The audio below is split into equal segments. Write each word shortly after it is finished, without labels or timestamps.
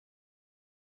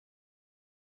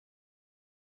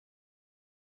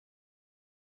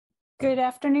Good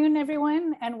afternoon,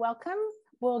 everyone, and welcome.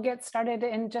 We'll get started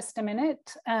in just a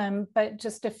minute, but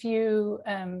just a few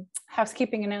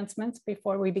housekeeping announcements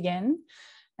before we begin.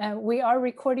 We are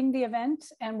recording the event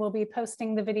and we'll be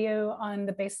posting the video on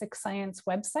the Basic Science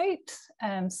website,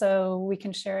 so we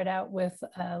can share it out with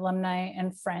alumni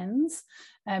and friends.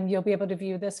 You'll be able to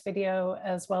view this video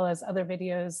as well as other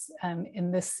videos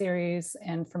in this series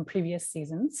and from previous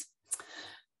seasons.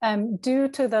 Due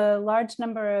to the large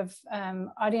number of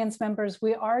audience members,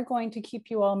 we are going to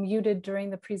keep you all muted during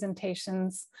the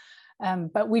presentations,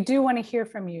 but we do want to hear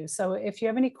from you. So if you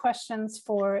have any questions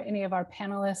for any of our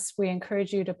panelists, we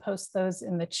encourage you to post those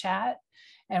in the chat,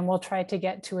 and we'll try to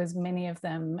get to as many of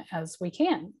them as we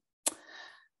can.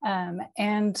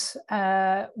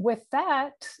 With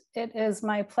that, it is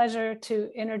my pleasure to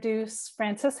introduce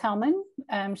Frances Hellman.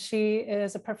 She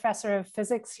is a professor of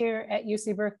physics here at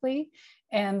UC Berkeley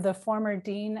and the former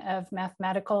Dean of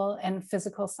Mathematical and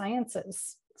Physical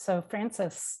Sciences. So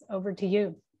Frances, over to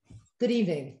you. Good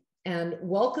evening, and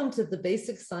welcome to the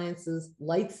Basic Sciences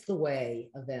Lights the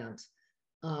Way event.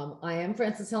 I am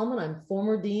Frances Hellman. I'm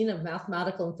former Dean of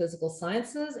Mathematical and Physical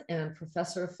Sciences and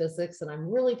Professor of Physics, and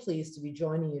I'm really pleased to be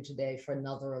joining you today for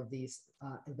another of these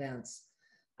events.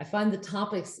 I find the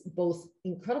topics both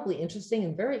incredibly interesting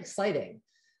and very exciting.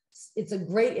 It's a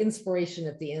great inspiration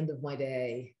at the end of my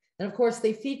day. And of course,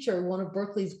 they feature one of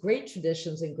Berkeley's great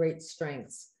traditions and great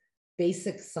strengths,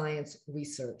 basic science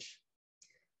research.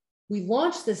 We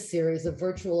launched this series of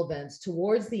virtual events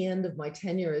towards the end of my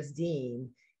tenure as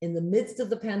Dean in the midst of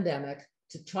the pandemic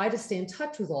to try to stay in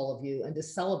touch with all of you and to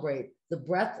celebrate the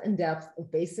breadth and depth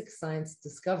of basic science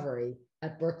discovery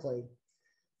at Berkeley.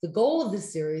 The goal of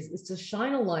this series is to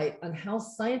shine a light on how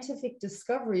scientific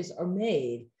discoveries are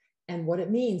made and what it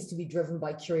means to be driven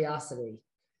by curiosity.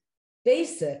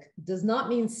 Basic does not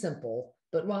mean simple,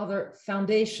 but rather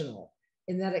foundational,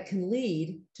 in that it can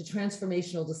lead to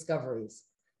transformational discoveries.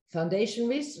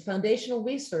 Foundational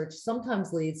research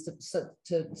sometimes leads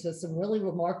to some really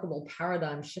remarkable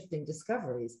paradigm-shifting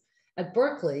discoveries. At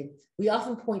Berkeley, we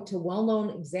often point to well-known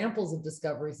examples of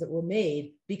discoveries that were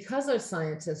made because our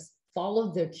scientists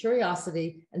followed their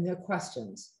curiosity and their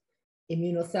questions.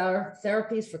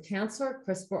 Immunotherapies for cancer,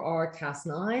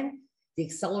 CRISPR-Cas9, the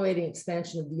accelerating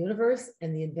expansion of the universe,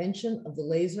 and the invention of the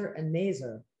laser and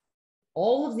maser.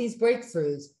 All of these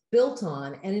breakthroughs built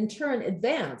on and in turn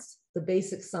advanced the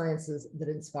basic sciences that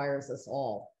inspires us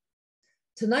all.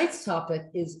 Tonight's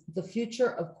topic is the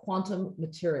future of quantum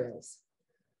materials.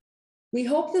 We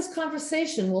hope this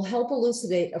conversation will help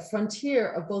elucidate a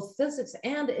frontier of both physics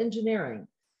and engineering.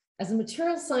 As a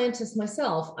material scientist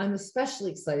myself, I'm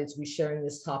especially excited to be sharing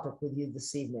this topic with you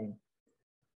this evening.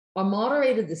 Our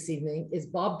moderator this evening is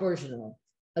Bob Birgeneau,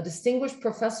 a distinguished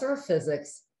professor of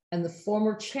physics and the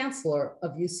former Chancellor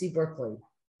of UC Berkeley.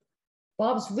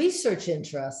 Bob's research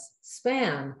interests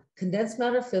span condensed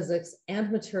matter physics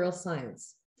and material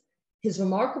science. His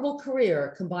remarkable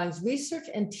career combines research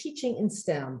and teaching in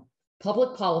STEM,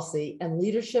 public policy, and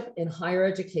leadership in higher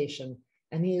education,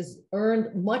 and he has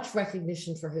earned much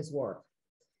recognition for his work.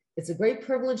 It's a great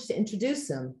privilege to introduce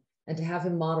him and to have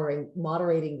him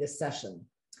moderating this session.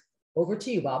 Over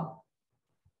to you, Bob.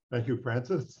 Thank you,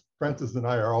 Frances. Frances and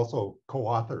I are also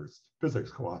co-authors,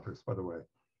 physics co-authors, by the way.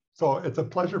 So it's a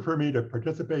pleasure for me to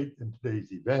participate in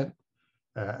today's event,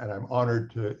 and I'm honored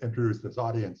to introduce this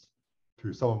audience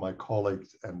to some of my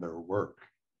colleagues and their work.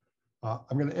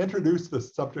 I'm going to introduce the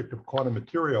subject of quantum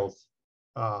materials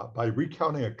by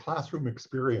recounting a classroom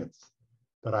experience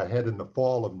that I had in the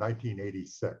fall of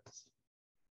 1986.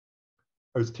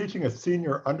 I was teaching a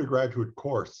senior undergraduate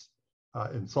course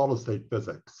in solid-state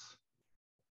physics.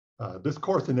 This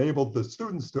course enabled the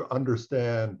students to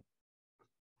understand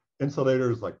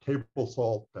insulators like table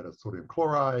salt, that is sodium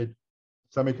chloride,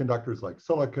 semiconductors like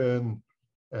silicon,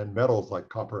 and metals like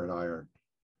copper and iron.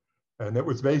 And it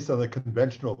was based on the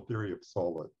conventional theory of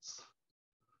solids.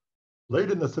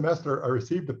 Late in the semester, I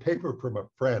received a paper from a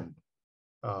friend,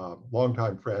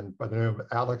 longtime friend by the name of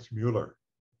Alex Mueller,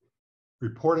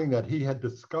 reporting that he had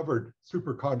discovered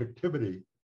superconductivity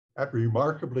at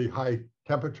remarkably high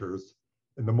temperatures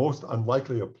in the most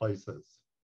unlikely of places.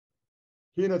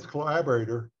 He and his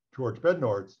collaborator, George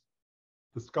Bednorz,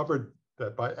 discovered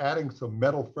that by adding some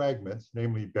metal fragments,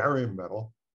 namely barium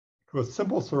metal, to a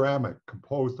simple ceramic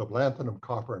composed of lanthanum,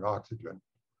 copper, and oxygen,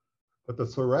 that the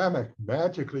ceramic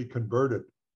magically converted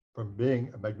from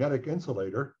being a magnetic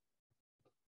insulator,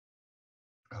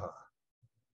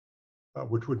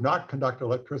 which would not conduct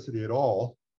electricity at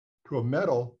all, to a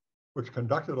metal which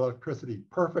conducted electricity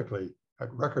perfectly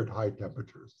at record high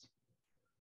temperatures.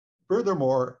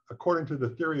 Furthermore, according to the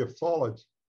theory of solids,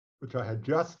 which I had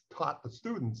just taught the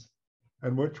students,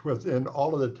 and which was in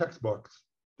all of the textbooks,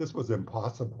 this was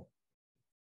impossible.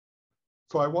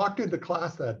 So I walked into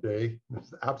class that day, this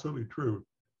is absolutely true,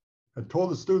 and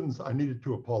told the students I needed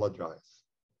to apologize.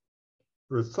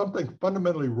 There was something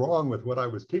fundamentally wrong with what I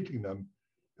was teaching them,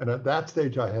 and at that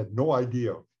stage I had no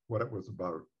idea what it was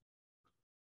about.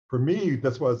 For me,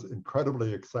 this was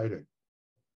incredibly exciting.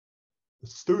 The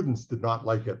students did not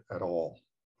like it at all.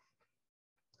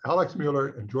 Alex Mueller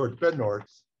and George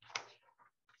Bednorz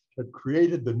had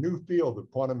created the new field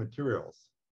of quantum materials,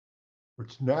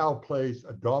 which now plays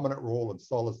a dominant role in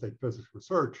solid-state physics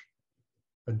research.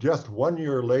 And just 1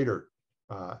 year later,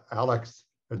 Alex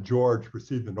and George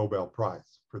received the Nobel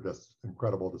Prize for this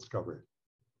incredible discovery.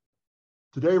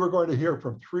 Today, we're going to hear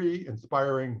from three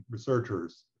inspiring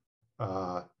researchers,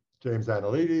 James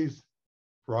Analytis,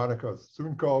 Veronika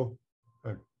Sunko,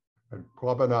 and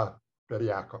Kwabena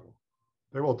Bediako.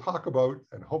 They will talk about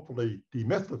and hopefully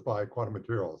demystify quantum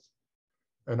materials.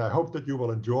 And I hope that you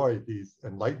will enjoy these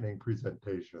enlightening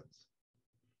presentations.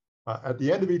 At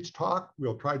the end of each talk,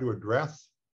 we'll try to address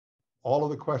all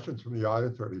of the questions from the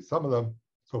audience, or at least some of them.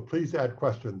 So please add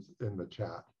questions in the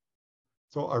chat.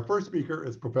 So our first speaker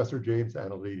is Professor James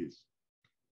Analytis.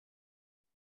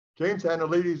 James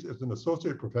Analytis is an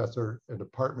associate professor and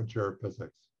department chair of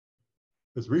physics.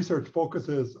 His research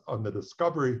focuses on the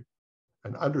discovery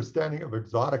and understanding of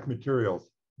exotic materials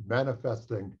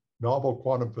manifesting novel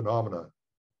quantum phenomena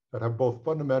that have both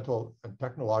fundamental and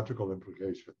technological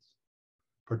implications,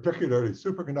 particularly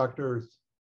superconductors,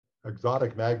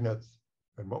 exotic magnets,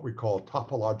 and what we call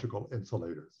topological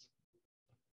insulators.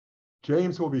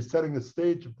 James will be setting the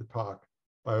stage of the talk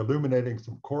by illuminating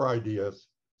some core ideas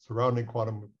surrounding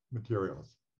quantum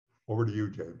materials. Over to you,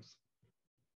 James.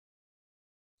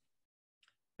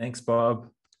 Thanks, Bob.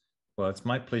 Well, it's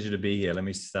my pleasure to be here. Let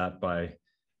me start by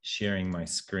sharing my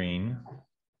screen.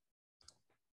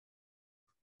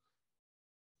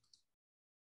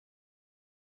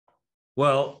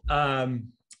 Well,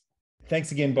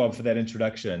 thanks again, Bob, for that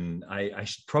introduction. I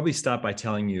should probably start by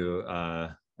telling you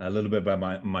a little bit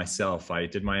about myself. I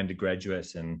did my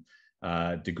undergraduate and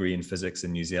degree in physics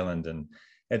in New Zealand. And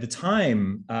at the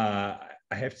time,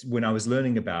 when I was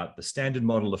learning about the standard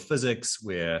model of physics,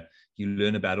 where you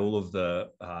learn about all of the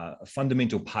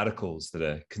fundamental particles that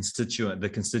are the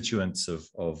constituents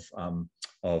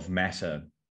of matter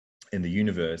in the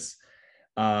universe.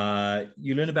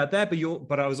 You learn about that,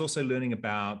 but I was also learning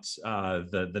about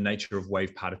the nature of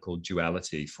wave-particle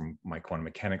duality from my quantum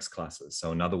mechanics classes.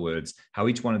 So in other words, how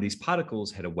each one of these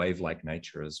particles had a wave-like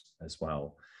nature as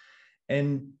well.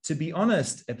 And to be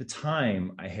honest, at the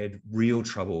time, I had real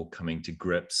trouble coming to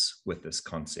grips with this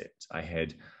concept.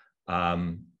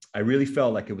 I really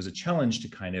felt like it was a challenge to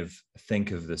kind of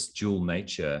think of this dual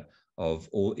nature of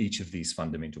each of these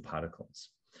fundamental particles.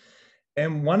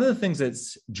 And one of the things that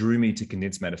drew me to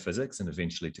condensed matter physics and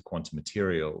eventually to quantum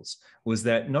materials was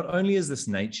that not only is this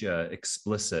nature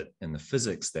explicit in the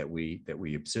physics that we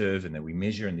observe and that we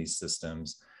measure in these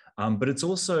systems, but it's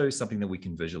also something that we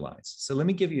can visualize. So let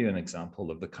me give you an example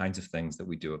of the kinds of things that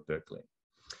we do at Berkeley.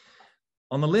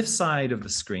 On the left side of the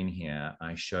screen here,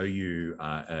 I show you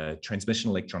a transmission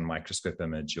electron microscope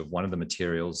image of one of the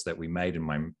materials that we made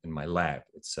in my lab.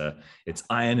 It's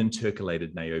iron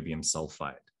intercalated niobium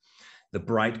sulfide. The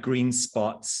bright green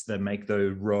spots that make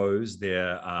the rows,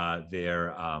 they're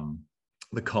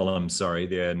the columns, sorry,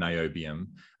 they're niobium.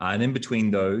 And in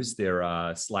between those, there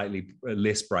are slightly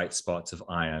less bright spots of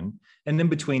iron. And in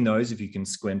between those, if you can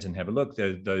squint and have a look,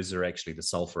 those are actually the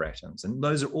sulfur atoms. And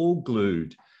those are all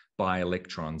glued by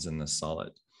electrons in the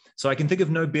solid. So I can think of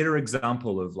no better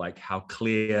example of like how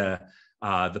clear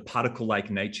the particle-like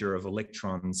nature of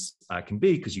electrons can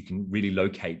be, because you can really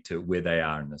locate to where they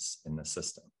are in this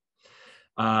system.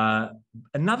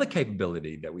 Another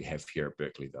capability that we have here at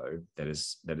Berkeley, though, that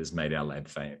has made our lab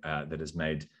that has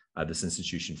made this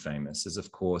institution famous, is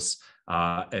of course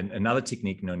another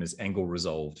technique known as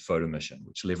angle-resolved photoemission,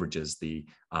 which leverages the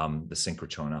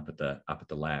synchrotron up at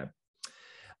the lab.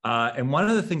 And one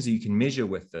of the things that you can measure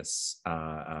with this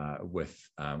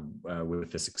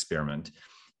experiment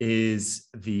is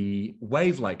the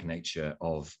wave-like nature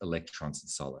of electrons in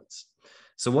solids.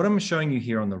 So what I'm showing you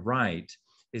here on the right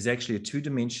is actually a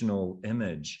two-dimensional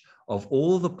image of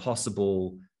all the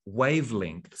possible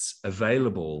wavelengths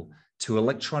available to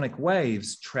electronic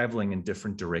waves traveling in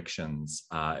different directions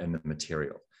in the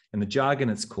material. In the jargon,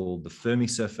 it's called the Fermi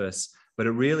surface, but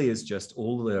it really is just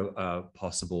all the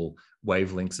possible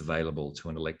wavelengths available to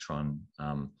an electron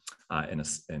in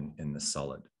the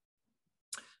solid.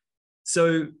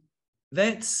 So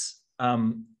that's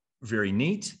very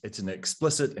neat. It's an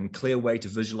explicit and clear way to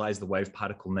visualize the wave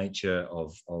particle nature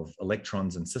of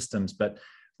electrons and systems. But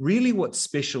really what's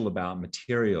special about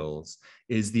materials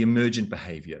is the emergent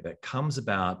behavior that comes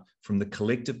about from the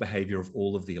collective behavior of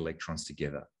all of the electrons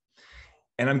together.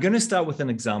 And I'm going to start with an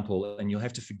example, and you'll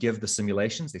have to forgive the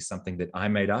simulations. There's something that I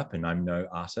made up, and I'm no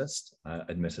artist,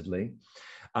 admittedly.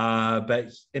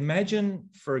 But imagine,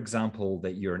 for example,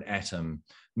 that you're an atom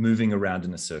moving around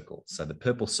in a circle. So the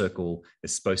purple circle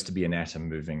is supposed to be an atom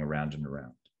moving around and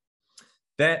around.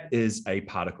 That is a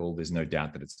particle. There's no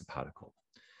doubt that it's a particle.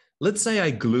 Let's say I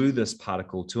glue this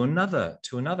particle to another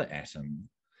atom,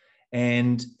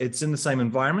 and it's in the same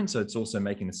environment, so it's also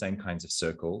making the same kinds of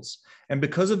circles. And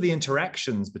because of the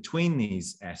interactions between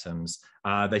these atoms,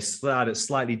 they start at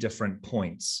slightly different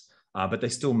points, but they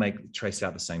still trace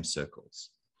out the same circles.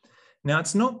 Now,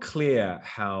 it's not clear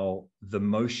how the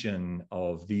motion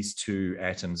of these two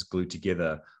atoms glued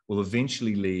together will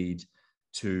eventually lead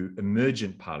to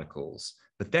emergent particles,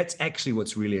 but that's actually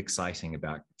what's really exciting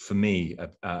for me,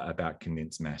 about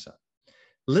condensed matter.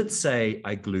 Let's say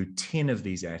I glue 10 of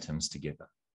these atoms together.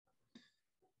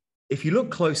 If you look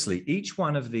closely, each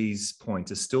one of these points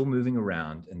is still moving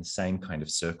around in the same kind of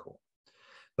circle.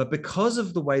 But because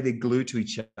of the way they glue to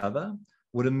each other,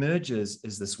 what emerges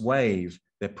is this wave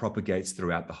that propagates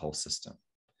throughout the whole system.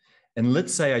 And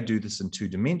let's say I do this in 2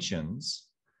 dimensions.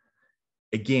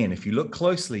 Again, if you look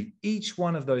closely, each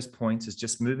one of those points is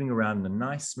just moving around in a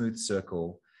nice smooth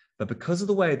circle. But because of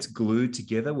the way it's glued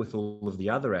together with all of the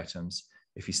other atoms,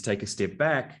 if you take a step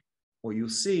back, what you'll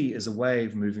see is a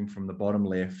wave moving from the bottom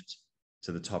left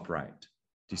to the top right.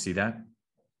 Do you see that?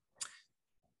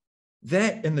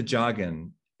 That in the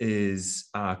jargon is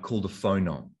called a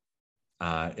phonon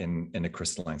in a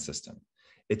crystalline system.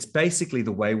 It's basically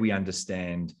the way we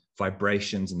understand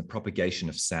vibrations and the propagation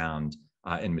of sound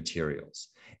in materials.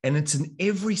 And it's in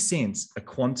every sense a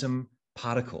quantum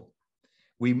particle.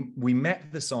 We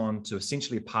map this on to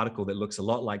essentially a particle that looks a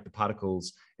lot like the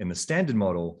particles in the standard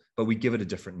model, but we give it a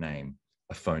different name,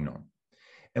 a phonon.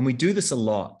 And we do this a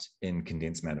lot in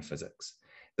condensed matter physics.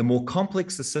 The more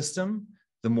complex the system,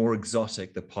 the more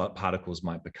exotic the particles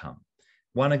might become.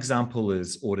 One example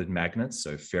is ordered magnets,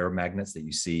 so ferromagnets that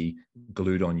you see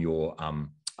glued on your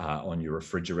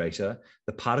refrigerator.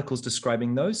 The particles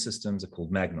describing those systems are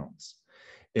called magnons.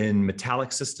 In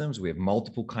metallic systems, we have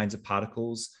multiple kinds of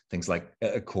particles, things like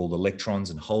called electrons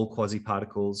and whole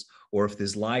quasi-particles, or if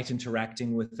there's light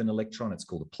interacting with an electron, it's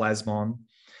called a plasmon.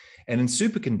 And in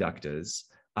superconductors,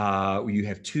 you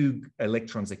have 2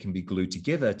 electrons that can be glued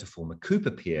together to form a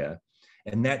Cooper pair,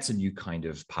 and that's a new kind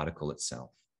of particle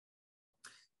itself.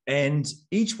 And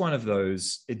each one of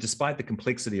those, despite the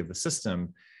complexity of the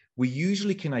system, we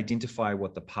usually can identify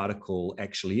what the particle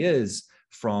actually is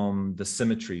from the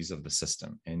symmetries of the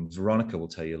system. And Veronika will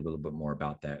tell you a little bit more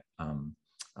about that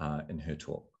in her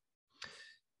talk.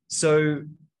 So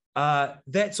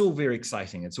that's all very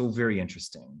exciting. It's all very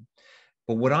interesting.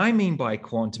 But what I mean by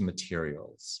quantum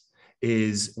materials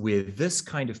is where this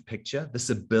kind of picture,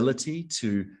 this ability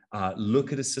to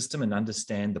look at a system and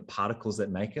understand the particles that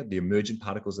make it, the emergent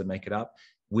particles that make it up,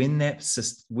 when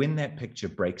that picture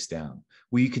breaks down,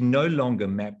 where you can no longer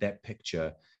map that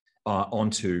picture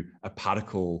onto a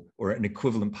particle or an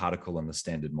equivalent particle in the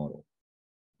standard model.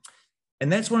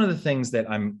 And that's one of the things that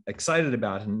I'm excited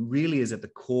about and really is at the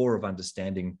core of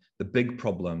understanding the big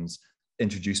problems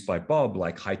introduced by Bob,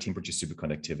 like high temperature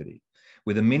superconductivity,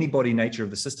 where the many-body nature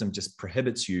of the system just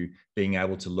prohibits you being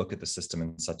able to look at the system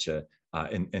in such a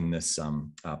in this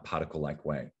particle-like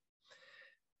way.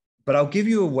 But I'll give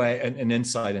you an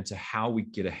insight into how we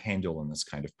get a handle on this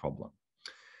kind of problem.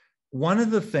 One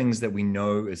of the things that we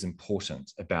know is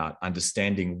important about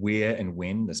understanding where and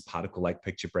when this particle-like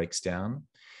picture breaks down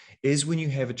is when you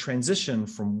have a transition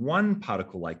from one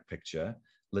particle-like picture,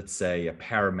 let's say a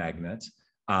paramagnet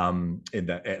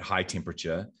at high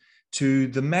temperature, to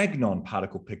the magnon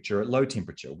particle picture at low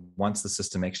temperature, once the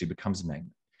system actually becomes a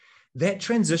magnet. That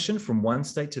transition from one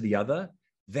state to the other,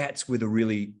 that's where the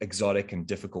really exotic and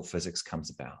difficult physics comes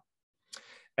about.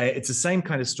 It's the same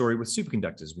kind of story with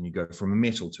superconductors when you go from a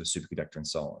metal to a superconductor and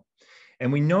so on.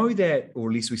 And we know that, or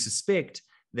at least we suspect,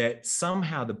 that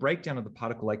somehow the breakdown of the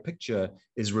particle-like picture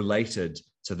is related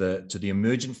to the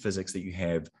emergent physics that you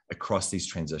have across these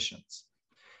transitions.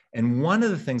 And one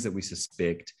of the things that we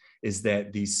suspect is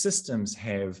that these systems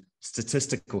have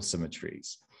statistical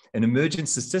symmetries, an emergent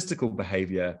statistical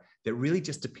behavior that really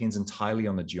just depends entirely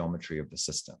on the geometry of the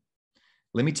system.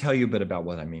 Let me tell you a bit about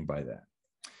what I mean by that.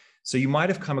 So you might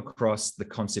have come across the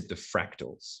concept of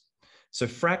fractals. So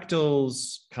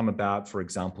fractals come about, for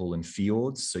example, in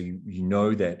fields. So you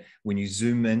know that when you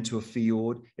zoom into a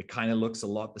field, it kind of looks a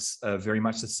lot, very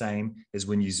much the same as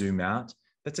when you zoom out.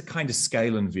 That's a kind of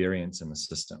scale invariance in the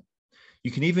system.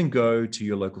 You can even go to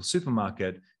your local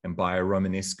supermarket and buy a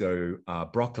Romanesco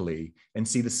broccoli and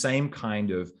see the same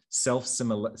kind of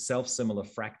self-similar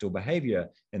fractal behavior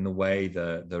in the way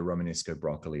the Romanesco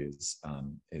broccoli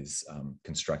is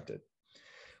constructed.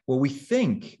 Well, we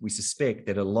suspect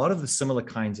that a lot of the similar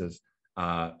kinds of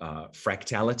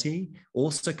fractality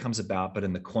also comes about, but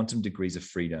in the quantum degrees of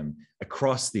freedom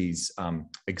across these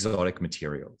exotic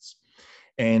materials.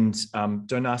 And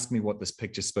don't ask me what this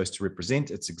picture is supposed to represent.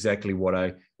 It's exactly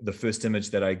what the first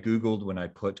image that I Googled when I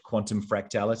put quantum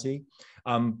fractality.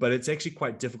 But it's actually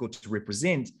quite difficult to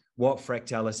represent what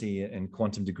fractality and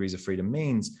quantum degrees of freedom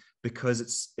means,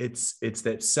 because it's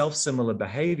that self-similar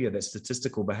behavior, that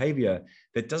statistical behavior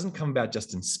that doesn't come about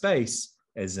just in space,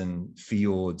 as in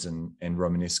fields and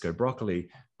Romanesco broccoli,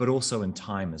 but also in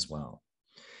time as well.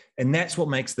 And that's what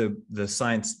makes the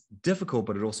science difficult,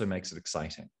 but it also makes it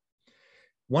exciting.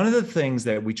 One of the things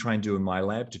that we try and do in my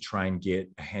lab to try and get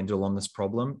a handle on this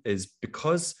problem is,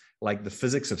 because like the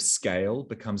physics of scale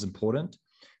becomes important,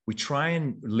 we try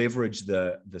and leverage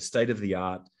the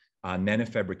state-of-the-art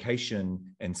nanofabrication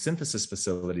and synthesis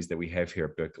facilities that we have here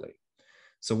at Berkeley.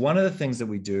 So one of the things that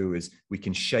we do is we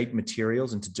can shape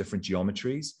materials into different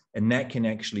geometries, and that can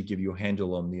actually give you a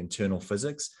handle on the internal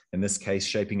physics. In this case,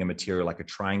 shaping a material like a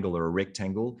triangle or a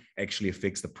rectangle actually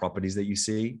affects the properties that you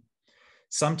see.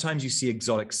 Sometimes you see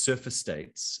exotic surface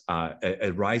states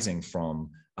arising from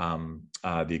in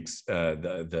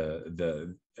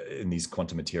these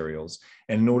quantum materials.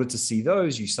 And in order to see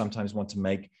those, you sometimes want to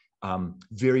make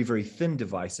very, very thin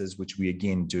devices, which we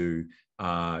again do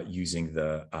using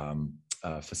the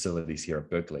facilities here at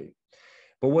Berkeley.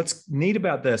 But what's neat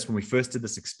about this, when we first did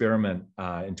this experiment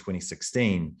in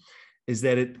 2016, is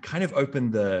that it kind of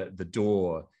opened the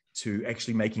door to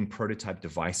actually making prototype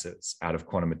devices out of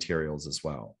quantum materials as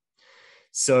well.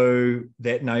 So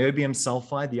that niobium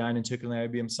sulfide, the iron intercalate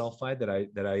niobium sulfide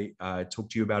that I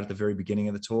talked to you about at the very beginning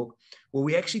of the talk, well,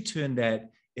 we actually turned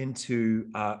that into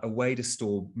a way to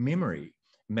store memory,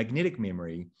 magnetic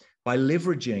memory, by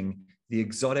leveraging the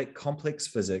exotic complex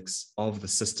physics of the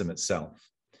system itself.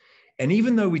 And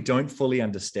even though we don't fully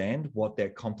understand what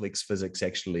that complex physics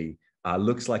actually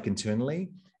looks like internally,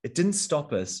 it didn't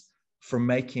stop us from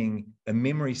making a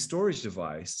memory storage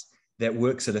device that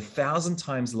works at 1,000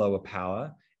 times lower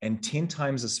power and 10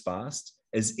 times as fast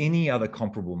as any other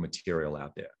comparable material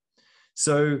out there.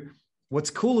 So what's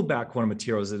cool about quantum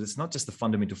materials is that it's not just the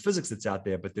fundamental physics that's out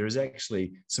there, but there is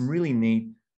actually some really neat,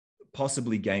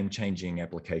 possibly game-changing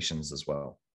applications as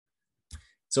well.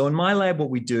 So in my lab, what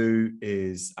we do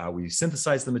is we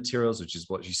synthesize the materials, which is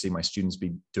what you see my students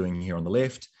be doing here on the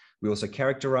left. We also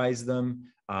characterize them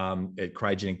at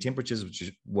cryogenic temperatures, which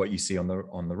is what you see on the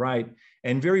right.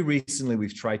 And very recently,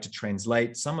 we've tried to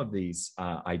translate some of these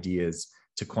ideas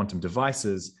to quantum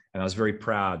devices. And I was very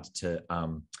proud that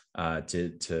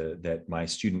my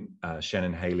student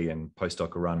Shannon Haley and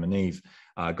postdoc Aran Maniv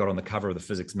got on the cover of the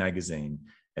Physics magazine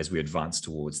as we advance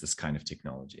towards this kind of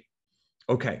technology.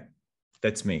 Okay,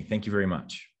 that's me. Thank you very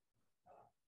much.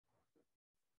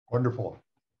 Wonderful.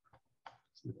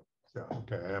 Yeah,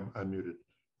 okay, I am unmuted.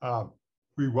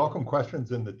 We welcome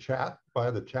questions in the chat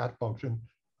via the chat function,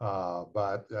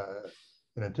 but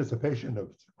in anticipation of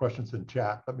questions in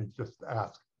chat, let me just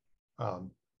ask,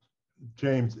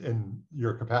 James, in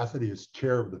your capacity as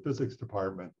chair of the physics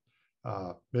department,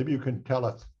 maybe you can tell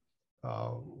us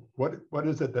what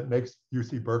is it that makes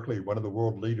UC Berkeley one of the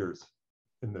world leaders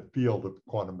in the field of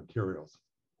quantum materials?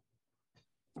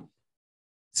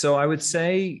 So I would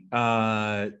say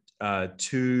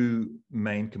two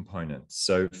main components.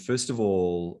 So first of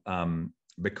all,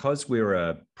 because we're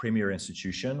a premier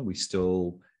institution, we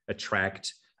still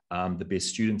attract the best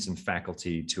students and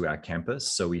faculty to our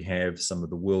campus. So we have some of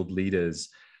the world leaders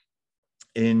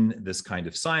in this kind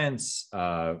of science,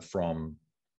 from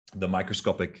the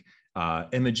microscopic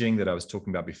imaging that I was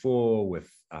talking about before with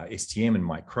STM and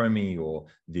Mike Cromie, or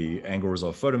the angle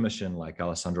resolved photomission like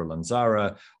Alessandro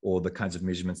Lanzara, or the kinds of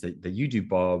measurements that you do,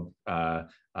 Bob,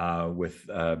 with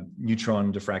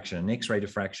neutron diffraction and X-ray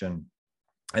diffraction,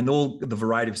 and all the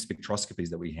variety of spectroscopies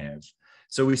that we have.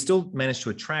 So we still manage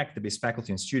to attract the best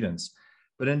faculty and students.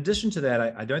 But in addition to that,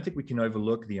 I don't think we can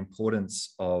overlook the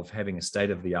importance of having a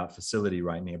state-of-the-art facility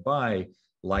right nearby,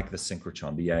 like the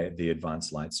synchrotron, the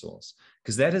advanced light source,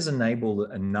 because that has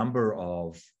enabled a number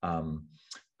of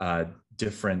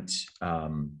different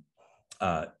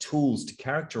tools to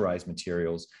characterize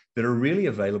materials that are really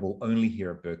available only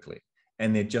here at Berkeley,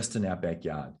 and they're just in our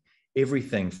backyard.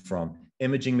 everything from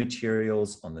imaging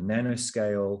materials on the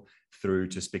nanoscale through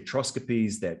to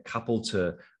spectroscopies that couple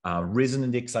to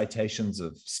resonant excitations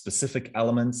of specific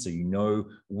elements, so you know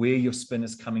where your spin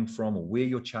is coming from or where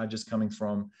your charge is coming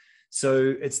from.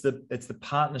 So it's the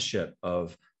partnership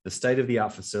of the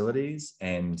state-of-the-art facilities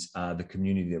and the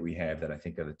community that we have that I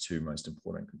think are the two most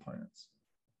important components.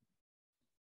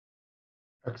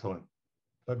 Excellent.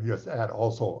 Let me just add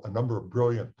also a number of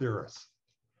brilliant theorists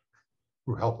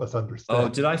who help us understand. Oh,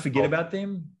 did I forget about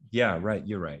them? Yeah, right,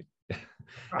 you're right.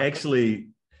 Actually,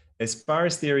 as far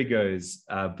as theory goes,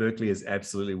 Berkeley is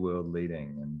absolutely world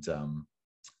leading, and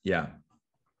yeah.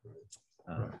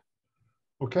 Right.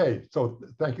 Okay, so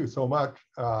thank you so much.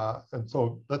 And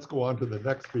so let's go on to the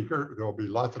next speaker. There will be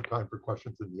lots of time for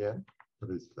questions in the end, but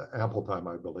it's ample time,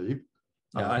 I believe.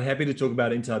 I'm happy to talk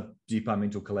about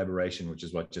interdepartmental collaboration, which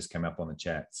is what just came up on the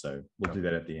chat. So we'll do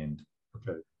that at the end.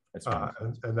 Okay. That's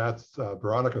and that's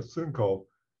Veronika Sunko.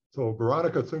 So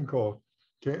Veronika Sunko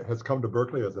has come to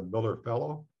Berkeley as a Miller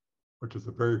Fellow, which is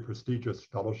a very prestigious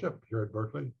fellowship here at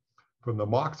Berkeley, from the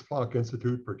Max Planck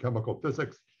Institute for Chemical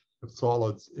Physics of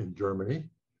Solids in Germany.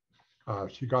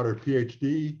 She got her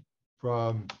PhD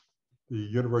from the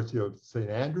University of St.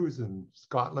 Andrews in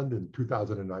Scotland in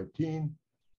 2019.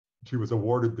 She was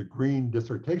awarded the Green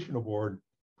Dissertation Award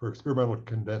for Experimental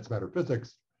Condensed Matter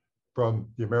Physics from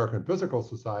the American Physical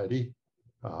Society,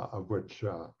 of which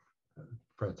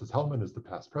Frances Hellman is the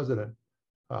past president,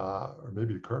 or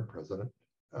maybe the current president.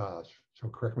 She'll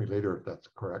correct me later if that's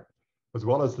correct, as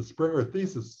well as the Springer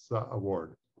Thesis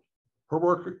Award. Her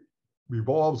work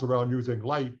revolves around using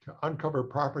light to uncover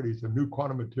properties of new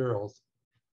quantum materials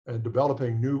and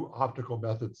developing new optical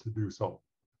methods to do so.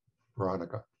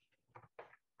 Veronika.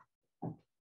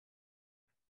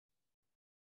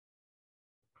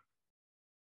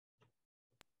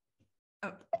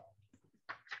 Oh,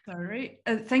 sorry.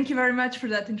 Thank you very much for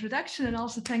that introduction, and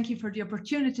also thank you for the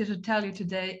opportunity to tell you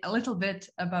today a little bit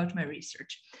about my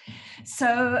research.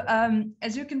 So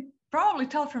as you can probably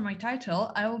tell from my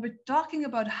title, I will be talking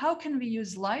about how can we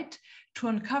use light to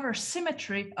uncover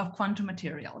symmetry of quantum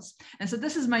materials. And so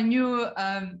this is my new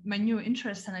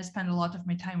interest, and I spend a lot of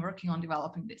my time working on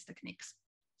developing these techniques.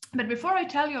 But before I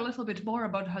tell you a little bit more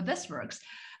about how this works,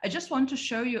 I just want to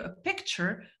show you a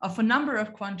picture of a number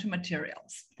of quantum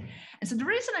materials. And so the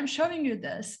reason I'm showing you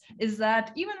this is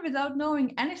that even without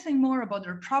knowing anything more about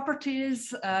their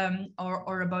properties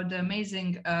or about the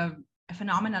amazing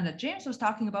phenomena that James was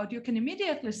talking about, you can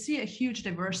immediately see a huge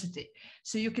diversity.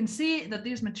 So you can see that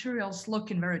these materials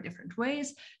look in very different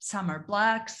ways. Some are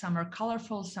black, some are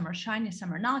colorful, some are shiny,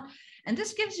 some are not. And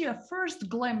this gives you a first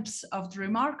glimpse of the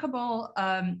remarkable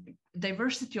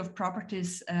diversity of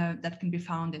properties that can be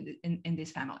found in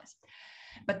these families.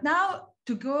 But now,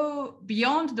 to go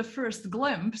beyond the first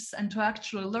glimpse and to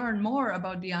actually learn more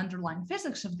about the underlying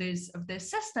physics of these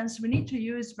systems, we need to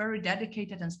use very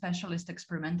dedicated and specialist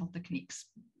experimental techniques.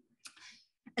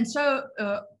 And so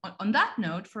on that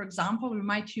note, for example, we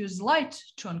might use light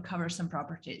to uncover some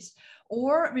properties,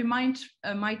 or we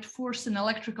might force an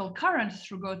electrical current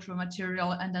go through a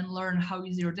material and then learn how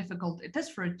easy or difficult it is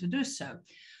for it to do so.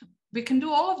 We can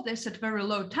do all of this at very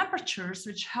low temperatures,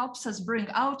 which helps us bring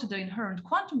out the inherent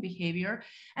quantum behavior.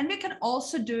 And we can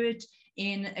also do it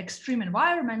in extreme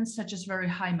environments, such as very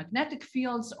high magnetic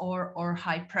fields or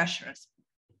high pressures.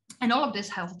 And all of this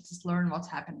helps us learn what's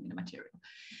happening in the material.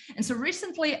 And so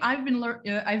recently, I've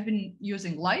been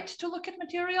using light to look at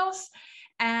materials.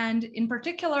 And in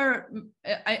particular,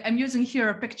 I'm using here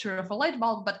a picture of a light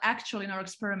bulb, but actually in our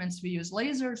experiments, we use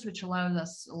lasers, which allows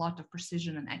us a lot of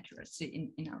precision and accuracy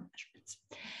in our measurements.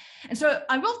 And so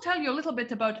I will tell you a little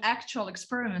bit about actual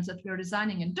experiments that we're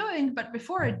designing and doing. But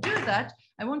before I do that,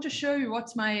 I want to show you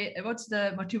what's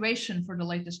the motivation for the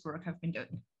latest work I've been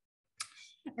doing.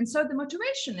 And so the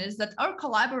motivation is that our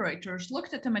collaborators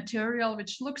looked at a material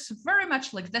which looks very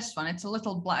much like this one. It's a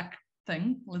little black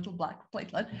thing, little black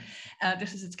platelet.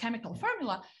 This is its chemical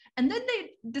formula. And then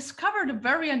they discovered a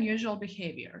very unusual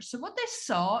behavior. So what they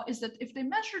saw is that if they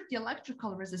measured the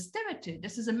electrical resistivity,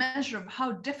 this is a measure of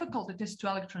how difficult it is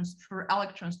for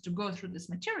electrons to go through this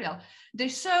material. They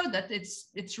saw that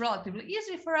it's relatively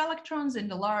easy for electrons in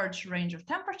the large range of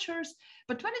temperatures,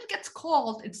 but when it gets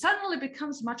cold, it suddenly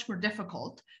becomes much more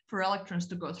difficult for electrons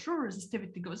to go through.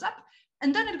 Resistivity goes up,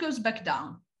 and then it goes back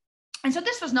down. And so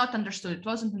this was not understood. It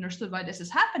wasn't understood why this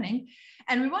is happening.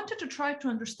 And we wanted to try to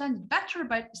understand it better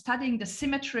by studying the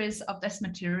symmetries of this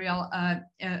material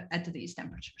at these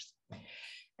temperatures.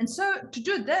 And so to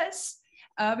do this,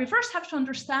 we first have to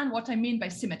understand what I mean by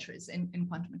symmetries in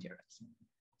quantum materials.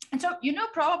 And so you know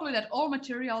probably that all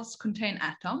materials contain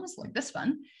atoms like this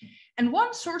one. And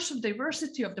one source of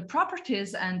diversity of the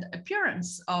properties and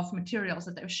appearance of materials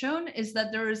that I've shown is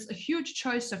that there is a huge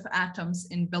choice of atoms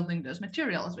in building those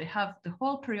materials. We have the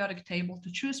whole periodic table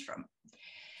to choose from.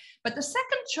 But the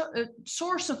second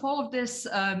source of all of this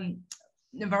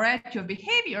variety of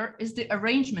behavior is the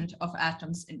arrangement of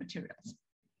atoms in materials.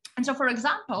 And so, for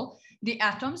example, the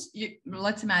atoms,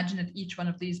 let's imagine that each one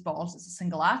of these balls is a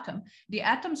single atom. The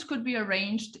atoms could be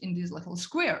arranged in these little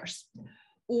squares,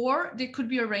 or they could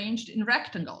be arranged in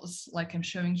rectangles, like I'm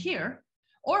showing here,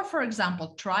 or, for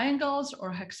example, triangles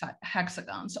or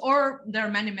hexagons, or there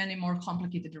are many, many more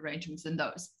complicated arrangements than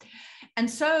those. And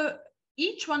so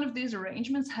each one of these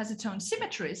arrangements has its own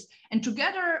symmetries, and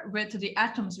together with the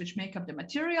atoms which make up the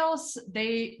materials,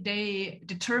 they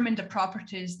determine the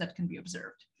properties that can be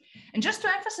observed. And just to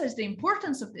emphasize the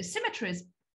importance of these symmetries,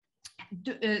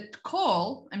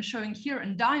 coal, I'm showing here,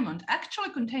 and diamond actually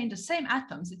contain the same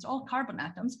atoms. It's all carbon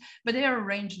atoms, but they are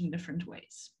arranged in different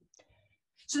ways.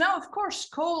 So now, of course,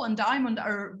 coal and diamond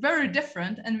are very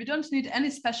different, and we don't need any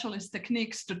specialist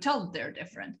techniques to tell that they're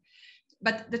different.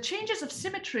 But the changes of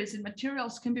symmetries in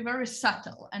materials can be very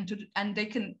subtle, and they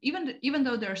can, even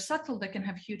though they're subtle, they can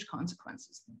have huge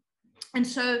consequences. And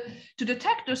so to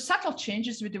detect those subtle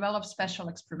changes, we develop special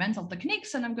experimental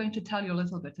techniques, and I'm going to tell you a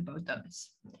little bit about those.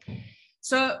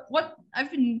 So what I've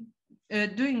been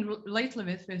doing lately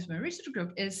with my research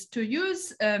group is to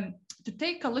use, to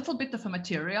take a little bit of a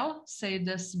material, say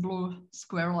this blue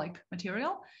square-like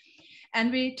material,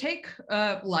 and we take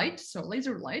light, so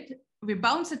laser light, we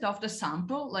bounce it off the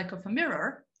sample like of a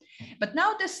mirror, but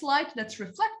now this light that's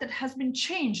reflected has been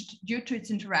changed due to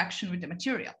its interaction with the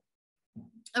material.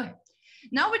 Okay.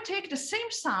 Now we take the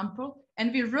same sample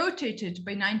and we rotate it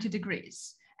by 90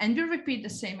 degrees, and we repeat the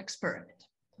same experiment.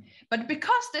 But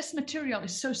because this material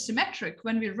is so symmetric,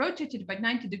 when we rotate it by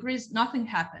 90 degrees, nothing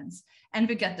happens, and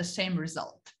we get the same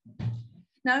result.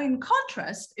 Now, in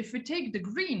contrast, if we take the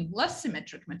green, less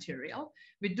symmetric material,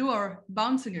 we do our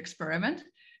bouncing experiment,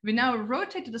 we now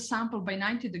rotate the sample by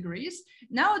 90 degrees.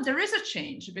 Now there is a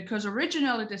change, because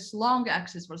originally this long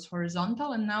axis was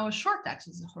horizontal and now a short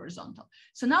axis is horizontal.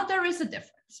 So now there is a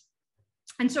difference.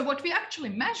 And so what we actually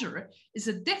measure is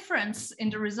a difference in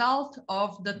the result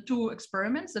of the two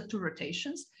experiments, the two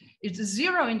rotations. It's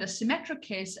 0 in the symmetric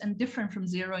case and different from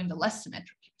 0 in the less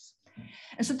symmetric case.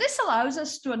 And so this allows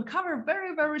us to uncover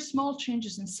very, very small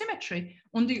changes in symmetry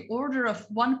on the order of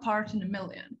 1 part in a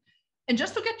million. And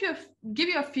just to give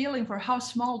you a feeling for how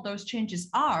small those changes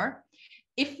are,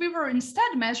 if we were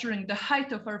instead measuring the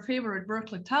height of our favorite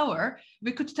Berkeley Tower,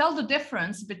 we could tell the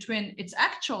difference between its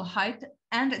actual height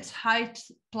and its height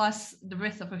plus the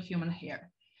width of a human hair.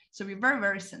 So we're very,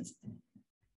 very sensitive.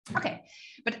 Okay,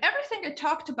 but everything I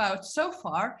talked about so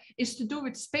far is to do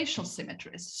with spatial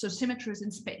symmetries, so symmetries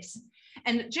in space.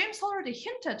 And James already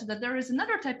hinted that there is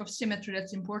another type of symmetry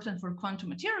that's important for quantum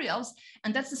materials,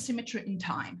 and that's the symmetry in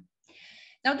time.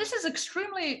 Now, this is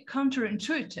extremely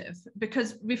counterintuitive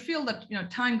because we feel that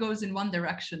time goes in one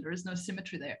direction. There is no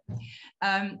symmetry there.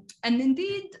 And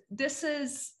indeed, this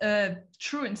is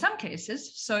true in some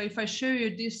cases. So if I show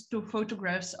you these two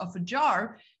photographs of a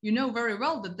jar, you know very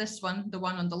well that this one, the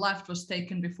one on the left, was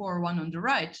taken before one on the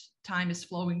right. Time is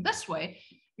flowing this way.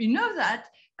 We know that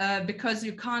because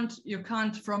you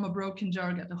can't from a broken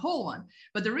jar get a whole one.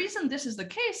 But the reason this is the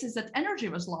case is that energy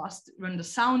was lost when the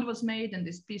sound was made and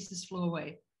these pieces flew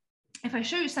away. If I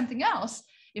show you something else,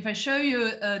 if I show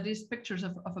you these pictures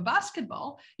of a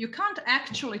basketball, you can't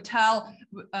actually tell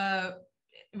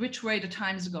which way the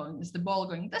time is going. Is the ball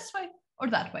going this way or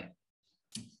that way?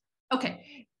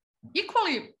 Okay,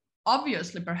 equally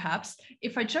obviously, perhaps,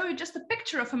 if I show you just a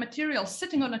picture of a material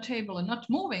sitting on a table and not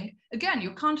moving, again,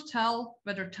 you can't tell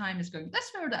whether time is going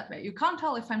this way or that way. You can't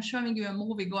tell if I'm showing you a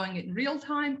movie going in real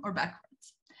time or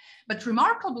backwards. But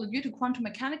remarkably, due to quantum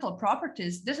mechanical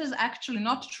properties, this is actually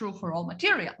not true for all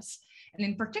materials. And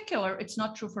in particular, it's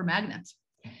not true for magnets.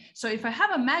 So if I have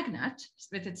a magnet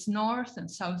with its north and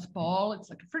south pole,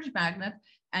 it's like a fridge magnet,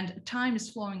 and time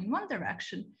is flowing in one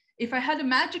direction, if I had a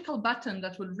magical button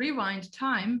that would rewind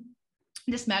time,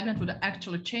 this magnet would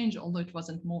actually change, although it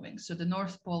wasn't moving. So the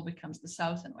North Pole becomes the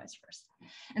South and vice versa.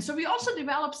 And so we also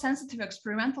develop sensitive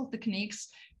experimental techniques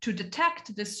to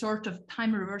detect this sort of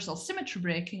time reversal symmetry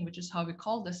breaking, which is how we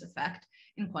call this effect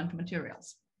in quantum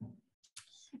materials.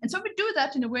 And so we do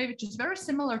that in a way which is very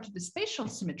similar to the spatial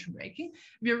symmetry breaking.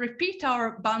 We repeat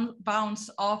our bounce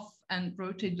off and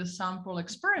rotate the sample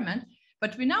experiment,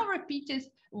 but we now repeat it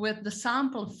with the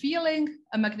sample feeling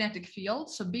a magnetic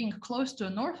field, so being close to a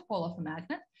north pole of a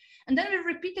magnet. And then we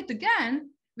repeat it again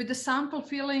with the sample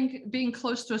being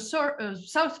close to a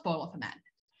south pole of a magnet.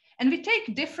 And we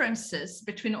take differences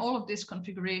between all of these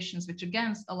configurations, which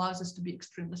again allows us to be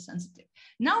extremely sensitive.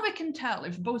 Now we can tell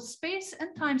if both space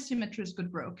and time symmetries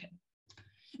got broken.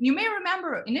 You may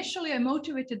remember initially I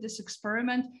motivated this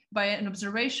experiment by an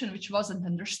observation which wasn't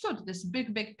understood, this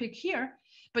big peak here.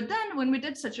 But then when we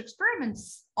did such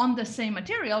experiments on the same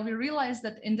material, we realized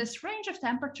that in this range of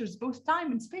temperatures, both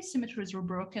time and space symmetries were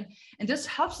broken. And this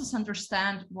helps us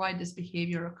understand why this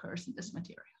behavior occurs in this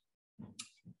material.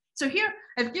 So here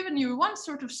I've given you one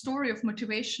sort of story of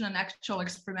motivation and actual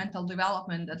experimental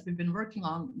development that we've been working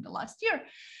on in the last year.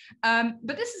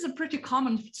 But this is a pretty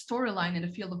common storyline in the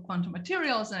field of quantum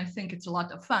materials, and I think it's a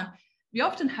lot of fun. We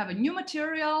often have a new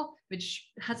material which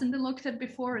hasn't been looked at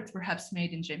before. It's perhaps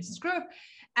made in James's group,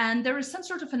 and there is some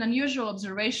sort of an unusual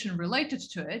observation related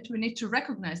to it. We need to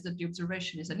recognize that the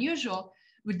observation is unusual.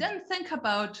 We then think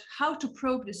about how to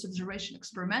probe this observation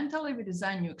experimentally. We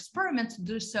design new experiments to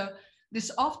do so. This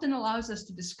often allows us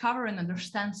to discover and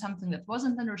understand something that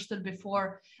wasn't understood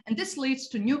before. And this leads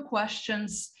to new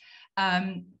questions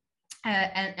and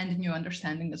a new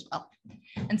understanding as well.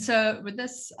 And so with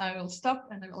this, I will stop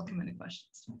and I welcome any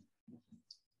questions.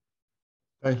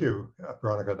 Thank you,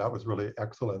 Veronika. That was really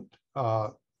excellent.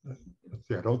 Let's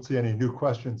see, I don't see any new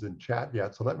questions in chat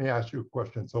yet. So let me ask you a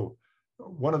question. So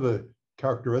one of the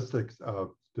characteristics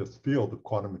of this field of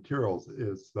quantum materials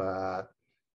is that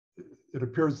it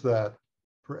appears that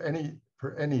for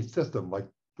any system like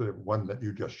the one that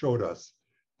you just showed us,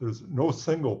 there's no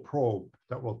single probe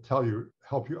that will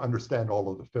help you understand all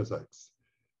of the physics,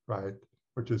 right?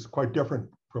 Which is quite different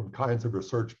from kinds of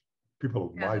research people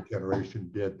of my generation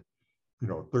did,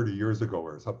 30 years ago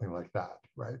or something like that,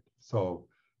 right? So,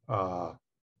 how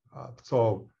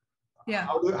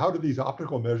do these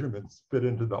optical measurements fit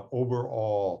into the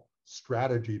overall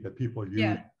strategy that people use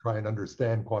to try and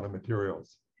understand quantum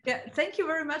materials? Yeah, thank you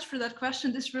very much for that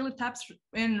question. This really taps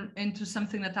into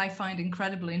something that I find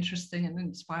incredibly interesting and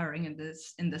inspiring in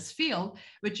this field,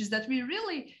 which is that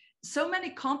so many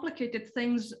complicated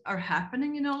things are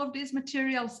happening in all of these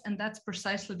materials. And that's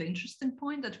precisely the interesting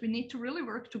point, that we need to really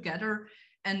work together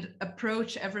and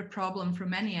approach every problem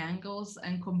from many angles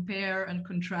and compare and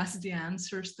contrast the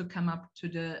answers to come up to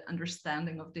the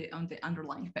understanding of the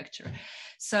underlying picture.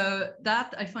 So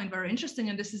that I find very interesting.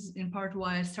 And this is in part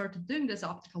why I started doing these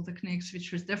optical techniques,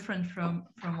 which was different from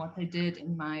what I did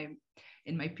in my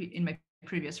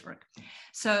previous work.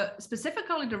 So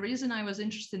specifically, the reason I was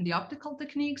interested in the optical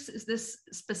techniques is this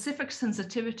specific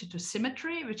sensitivity to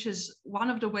symmetry, which is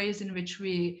one of the ways in which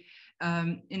we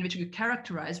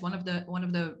characterize, one of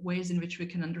the ways in which we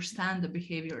can understand the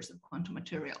behaviors of quantum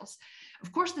materials.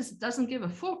 Of course, this doesn't give a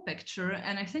full picture,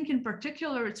 and I think in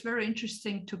particular it's very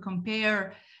interesting to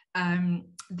compare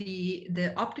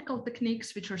the optical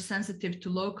techniques which are sensitive to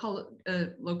local,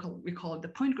 we call it the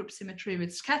point group symmetry,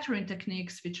 with scattering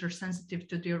techniques which are sensitive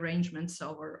to the arrangements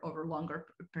over longer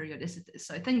periodicities.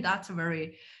 So I think that's a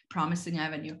very promising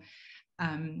avenue.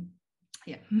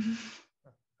 Yeah.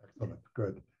 Excellent,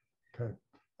 good. Okay,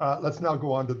 let's now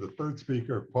go on to the third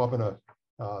speaker, Kwabena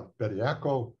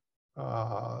Bediako.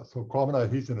 So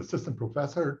Kwabena, he's an assistant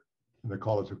professor in the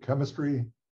College of Chemistry.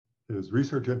 His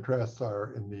research interests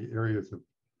are in the areas of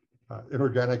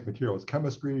inorganic materials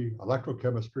chemistry,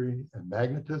 electrochemistry, and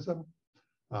magnetism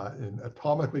in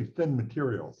atomically thin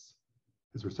materials.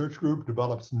 His research group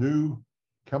develops new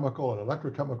chemical and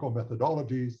electrochemical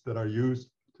methodologies that are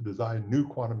used to design new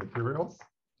quantum materials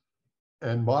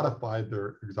and modify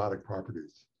their exotic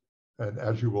properties. And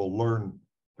as you will learn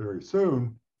very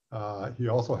soon, he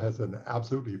also has an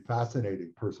absolutely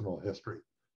fascinating personal history.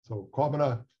 So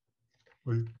Kwabena,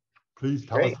 will you please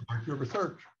tell us about your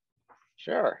research?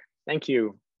 Sure, thank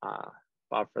you,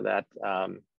 Bob, for that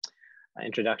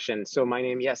introduction. So my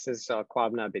name, yes, is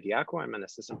Kwabena Bediako. I'm an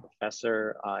assistant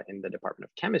professor in the Department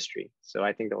of Chemistry. So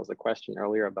I think there was a question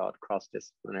earlier about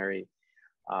cross-disciplinary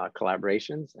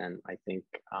collaborations, and I think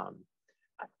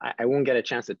I won't get a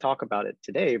chance to talk about it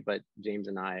today, but James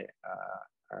and I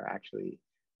are actually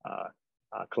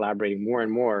collaborating more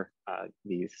and more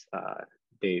these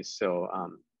days. So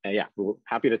yeah, we're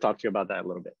happy to talk to you about that a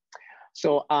little bit.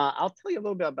 So I'll tell you a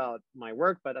little bit about my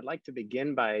work, but I'd like to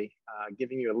begin by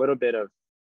giving you a little bit of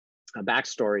a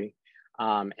backstory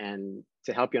and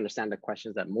to help you understand the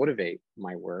questions that motivate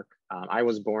my work. I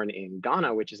was born in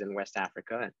Ghana, which is in West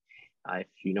Africa. If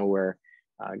you know where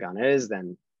Ghana is,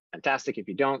 then fantastic. If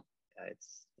you don't,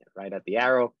 it's right at the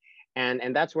arrow.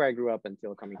 And that's where I grew up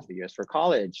until coming to the US for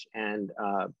college. And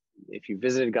if you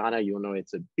visited Ghana, you'll know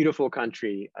it's a beautiful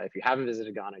country. If you haven't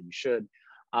visited Ghana, you should.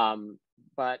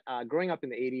 But growing up in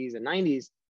the 80s and 90s,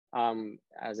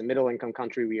 as a middle-income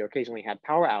country, we occasionally had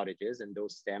power outages, and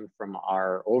those stemmed from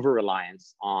our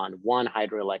over-reliance on one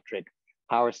hydroelectric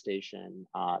power station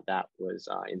that was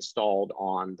installed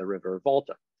on the river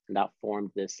Volta. And that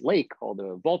formed this lake called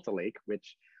the Volta Lake,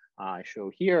 which I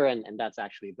show here, and that's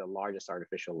actually the largest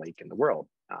artificial lake in the world,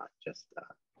 just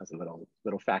as a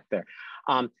little fact there.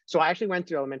 So I actually went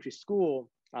to elementary school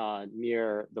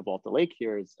near the Volta Lake.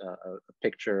 Here is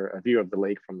a view of the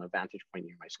lake from a vantage point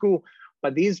near my school.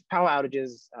 But these power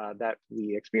outages that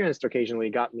we experienced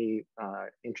occasionally got me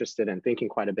interested in thinking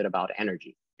quite a bit about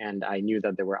energy. And I knew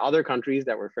that there were other countries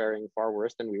that were faring far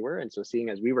worse than we were. And so seeing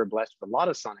as we were blessed with a lot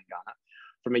of sun in Ghana,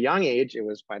 from a young age, it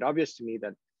was quite obvious to me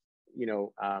that,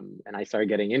 and I started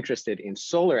getting interested in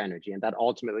solar energy. And that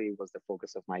ultimately was the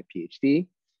focus of my PhD.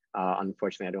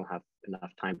 Unfortunately, I don't have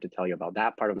enough time to tell you about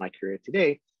that part of my career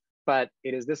today, but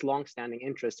it is this longstanding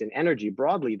interest in energy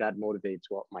broadly that motivates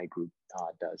what my group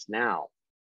does now.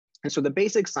 And so the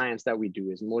basic science that we do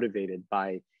is motivated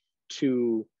by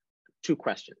two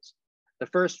questions. The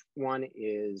first one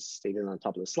is stated on the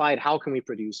top of the slide: how can we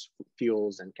produce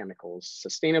fuels and chemicals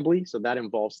sustainably? So that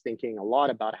involves thinking a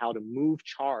lot about how to move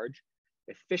charge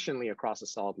efficiently across a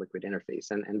solid liquid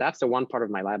interface. And that's the one part of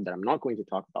my lab that I'm not going to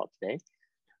talk about today.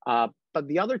 But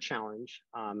the other challenge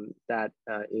that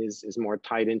is more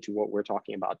tied into what we're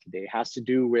talking about today has to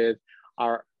do with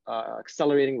our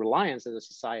accelerating reliance as a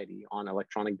society on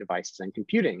electronic devices and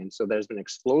computing. And so there's been an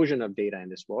explosion of data in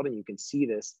this world, and you can see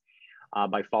this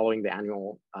by following the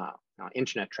annual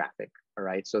internet traffic, all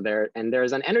right? So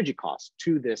there's an energy cost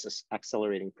to this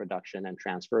accelerating production and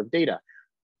transfer of data.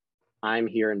 I'm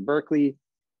here in Berkeley,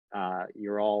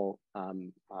 you're all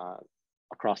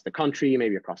across the country,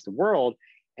 maybe across the world,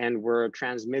 and we're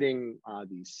transmitting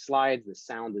these slides, this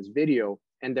sound, this video,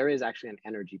 and there is actually an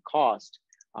energy cost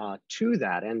to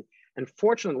that. And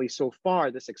fortunately, so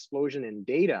far, this explosion in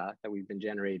data that we've been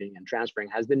generating and transferring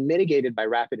has been mitigated by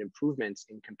rapid improvements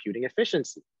in computing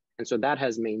efficiency. And so that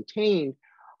has maintained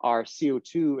our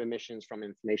CO2 emissions from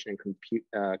information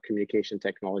and communication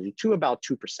technology to about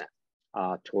 2%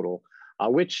 total,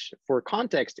 which for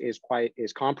context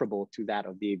is comparable to that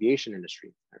of the aviation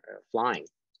industry, flying.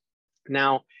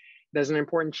 Now, there's an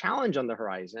important challenge on the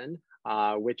horizon,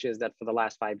 which is that for the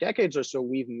last 5 decades or so,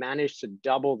 we've managed to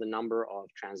double the number of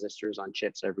transistors on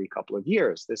chips every couple of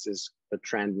years. This is the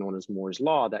trend known as Moore's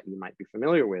Law that you might be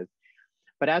familiar with.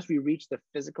 But as we reach the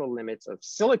physical limits of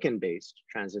silicon-based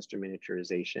transistor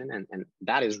miniaturization, and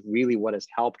that is really what has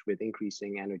helped with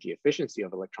increasing energy efficiency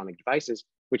of electronic devices,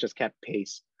 which has kept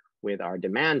pace with our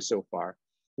demand so far,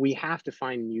 we have to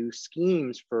find new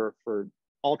schemes for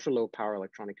ultra low power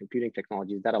electronic computing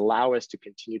technologies that allow us to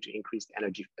continue to increase the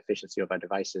energy efficiency of our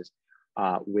devices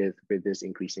with this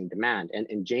increasing demand.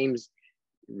 And James'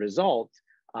 result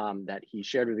that he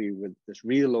shared with you with this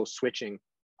really low switching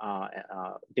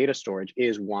data storage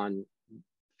is one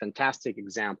fantastic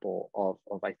example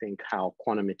of I think, how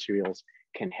quantum materials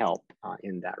can help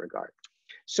in that regard.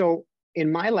 So in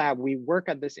my lab, we work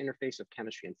at this interface of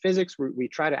chemistry and physics. We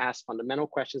try to ask fundamental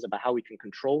questions about how we can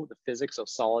control the physics of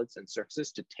solids and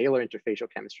surfaces to tailor interfacial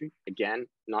chemistry. Again,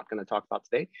 not going to talk about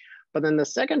today. But then the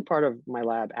second part of my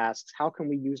lab asks, how can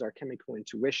we use our chemical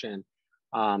intuition,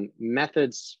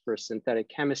 methods for synthetic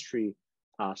chemistry,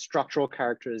 structural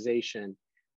characterization,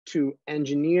 to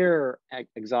engineer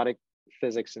exotic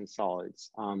physics in solids,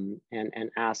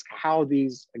 and ask how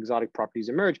these exotic properties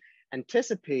emerge,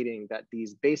 anticipating that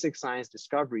these basic science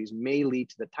discoveries may lead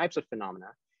to the types of phenomena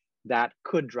that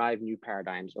could drive new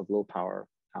paradigms of low power,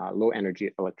 low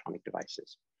energy electronic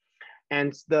devices.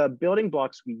 And the building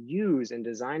blocks we use in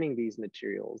designing these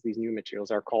materials, these new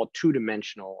materials, are called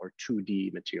two-dimensional or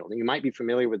 2D materials. And you might be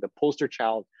familiar with the poster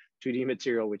child 2D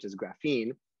material, which is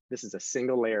graphene. This is a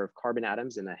single layer of carbon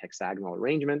atoms in a hexagonal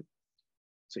arrangement.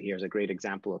 So here's a great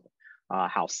example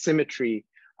of how symmetry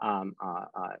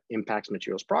impacts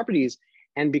materials properties.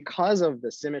 And because of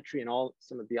the symmetry and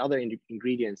some of the other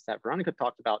ingredients that Veronika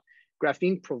talked about,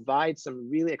 graphene provides some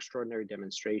really extraordinary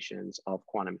demonstrations of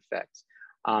quantum effects.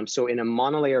 So in a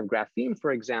monolayer of graphene,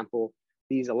 for example,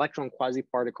 these electron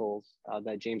quasi-particles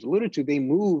that James alluded to, they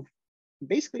move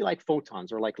basically like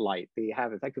photons or like light. They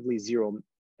have effectively zero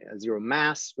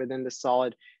mass within the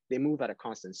solid. They move at a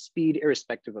constant speed,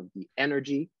 irrespective of the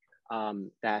energy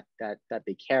that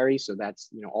they carry. So that's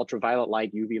ultraviolet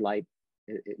light, UV light.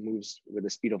 It moves with the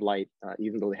speed of light,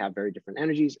 even though they have very different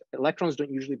energies. Electrons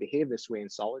don't usually behave this way in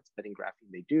solids, but in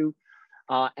graphene they do.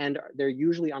 And they're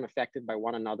usually unaffected by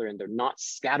one another, and they're not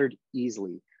scattered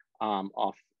easily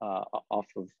off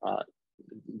of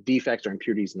defects or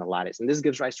impurities in the lattice. And this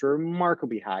gives rise to a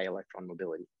remarkably high electron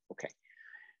mobility. Okay.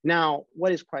 Now,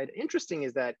 what is quite interesting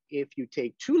is that if you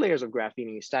take 2 layers of graphene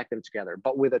and you stack them together,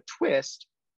 but with a twist,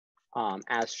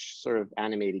 as sort of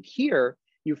animated here,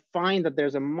 you find that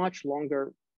there's a much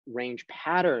longer range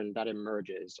pattern that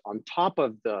emerges on top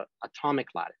of the atomic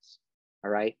lattice, all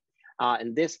right?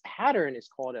 And this pattern is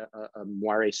called a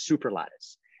moire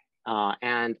superlattice.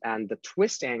 And the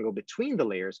twist angle between the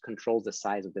layers controls the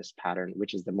size of this pattern,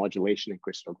 which is the modulation and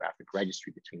crystallographic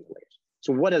registry between the layers.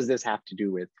 So what does this have to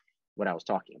do with what I was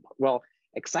talking about? Well,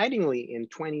 excitingly, in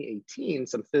 2018,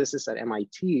 some physicists at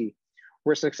MIT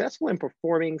were successful in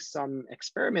performing some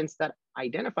experiments that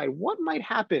identified what might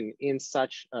happen in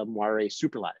such a moire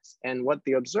superlattice. And what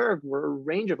they observed were a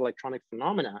range of electronic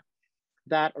phenomena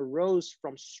that arose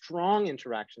from strong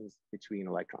interactions between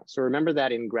electrons. So remember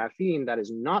that in graphene that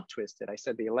is not twisted, I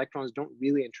said the electrons don't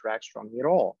really interact strongly at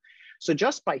all. So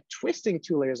just by twisting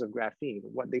 2 layers of graphene,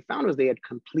 what they found was they had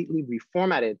completely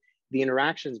reformatted the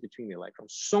interactions between the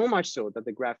electrons, so much so that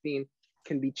the graphene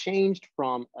can be changed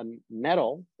from a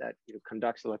metal that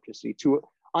conducts electricity to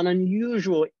an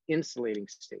unusual insulating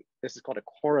state. This is called a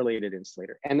correlated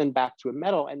insulator, and then back to a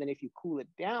metal. And then if you cool it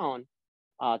down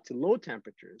to low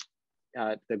temperatures,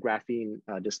 the graphene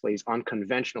displays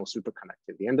unconventional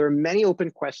superconductivity. And there are many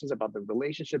open questions about the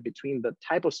relationship between the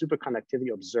type of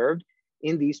superconductivity observed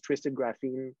in these twisted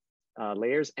graphene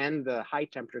layers and the high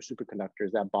temperature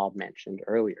superconductors that Bob mentioned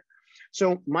earlier.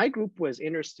 So my group was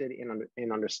interested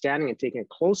in understanding and taking a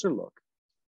closer look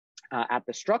at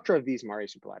the structure of these moire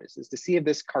superlattices to see if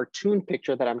this cartoon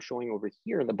picture that I'm showing over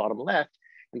here in the bottom left,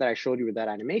 and that I showed you with that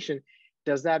animation,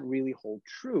 does that really hold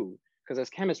true? Because as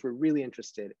chemists, we're really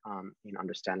interested in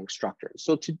understanding structures.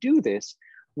 So to do this,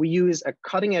 we use a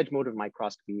cutting edge mode of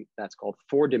microscopy that's called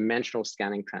 4-dimensional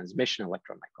scanning transmission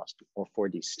electron microscopy, or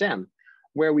 4D STEM,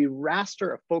 where we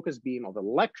raster a focus beam of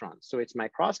electrons. So it's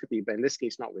microscopy, but in this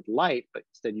case, not with light, but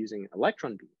instead using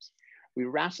electron beams. We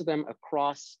raster them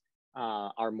across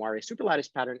our moire superlattice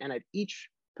pattern, and at each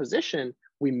position,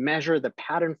 we measure the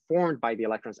pattern formed by the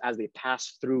electrons as they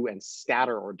pass through and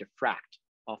scatter or diffract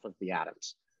off of the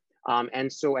atoms.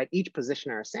 And so at each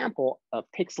position in our sample, a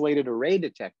pixelated array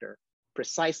detector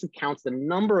precisely counts the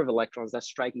number of electrons that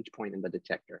strike each point in the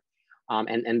detector.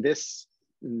 And this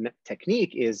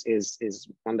technique is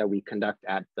one that we conduct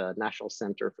at the National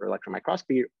Center for Electron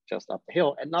Microscopy just up the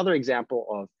hill. Another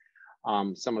example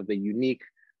of some of the unique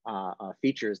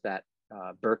features that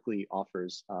Berkeley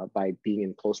offers by being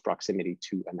in close proximity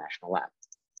to a national lab.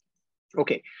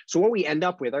 Okay, so what we end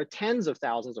up with are tens of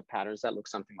thousands of patterns that look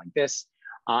something like this.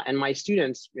 And my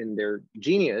students, in their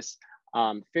genius,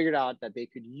 figured out that they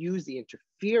could use the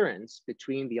interference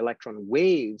between the electron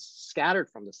waves scattered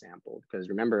from the sample, because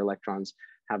remember, electrons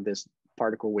have this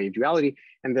particle wave duality,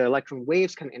 and the electron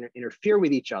waves can interfere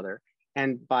with each other.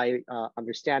 And by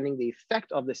understanding the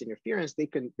effect of this interference,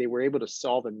 they were able to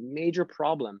solve a major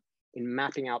problem in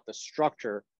mapping out the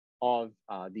structure of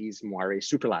these moire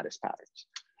superlattice patterns.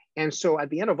 And so at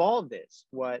the end of all of this,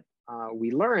 what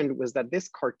we learned was that this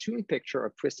cartoon picture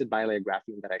of twisted bilayer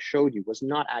graphene that I showed you was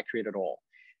not accurate at all.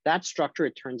 That structure,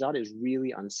 it turns out, is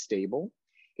really unstable.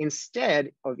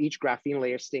 Instead of each graphene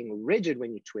layer staying rigid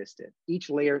when you twist it, each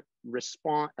layer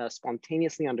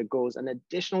spontaneously undergoes an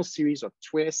additional series of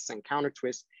twists and counter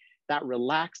twists that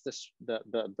relax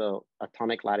the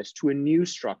atomic lattice to a new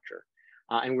structure.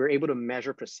 And we're able to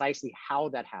measure precisely how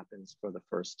that happens for the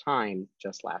first time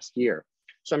just last year.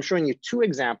 So I'm showing you 2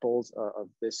 examples of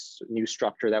this new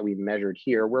structure that we measured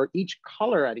here, where each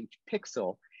color at each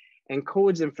pixel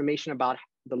encodes information about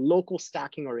the local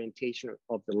stacking orientation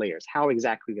of the layers, how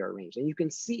exactly they're arranged. And you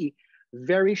can see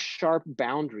very sharp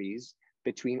boundaries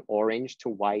between orange to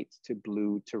white to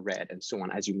blue to red and so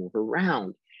on as you move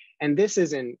around. And this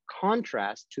is in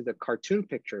contrast to the cartoon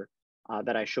picture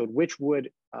that I showed, which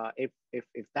would,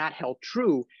 if that held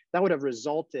true, that would have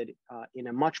resulted in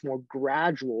a much more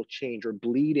gradual change or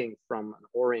bleeding from an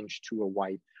orange to a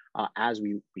white as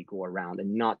we go around,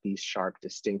 and not these sharp,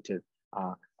 distinctive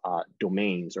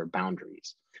domains or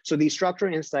boundaries. So these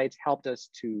structural insights helped us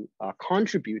to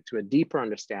contribute to a deeper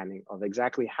understanding of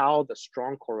exactly how the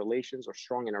strong correlations or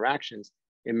strong interactions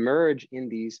emerge in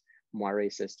these moire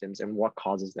systems and what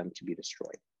causes them to be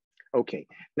destroyed. Okay,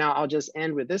 now I'll just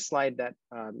end with this slide that,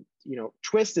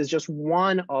 twist is just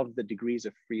one of the degrees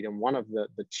of freedom, one of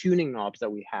the tuning knobs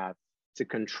that we have to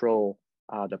control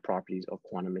the properties of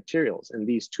quantum materials. And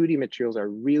these 2D materials are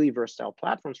really versatile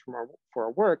platforms for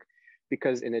our work,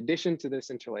 because in addition to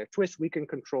this interlayer twist, we can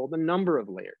control the number of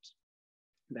layers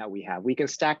that we have. We can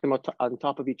stack them on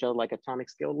top of each other like atomic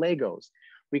scale Legos.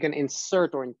 We can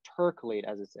insert or intercalate,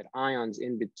 as I said,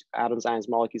 atoms, ions,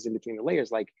 molecules in between the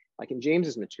layers, like in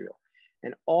James's material.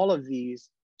 And all of these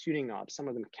tuning knobs, some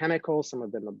of them chemical, some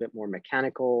of them a bit more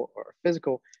mechanical or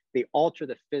physical. They alter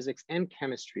the physics and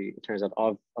chemistry, in terms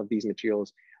of these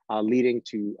materials, leading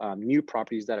to new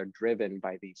properties that are driven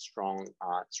by these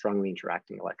strongly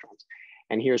interacting electrons.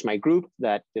 And here's my group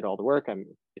that did all the work. I'm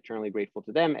eternally grateful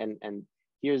to them. And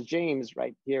here's James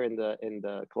right here in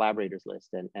the collaborators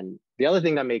list. And the other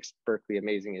thing that makes Berkeley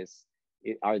amazing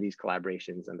are these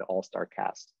collaborations and the all-star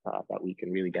cast that we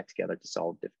can really get together to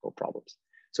solve difficult problems.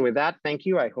 So with that, thank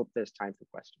you. I hope there's time for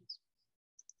questions.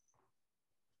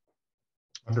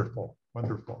 Wonderful,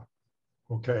 wonderful.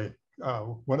 Okay,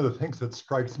 one of the things that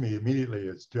strikes me immediately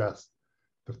is just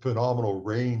the phenomenal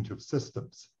range of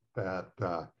systems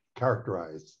that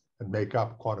characterize and make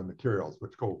up quantum materials,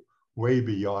 which go way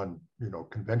beyond,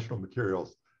 conventional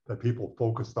materials that people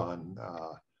focused on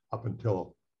up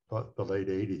until the late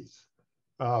 80s.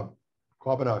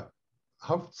 Kwabena,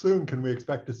 how soon can we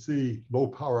expect to see low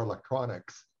power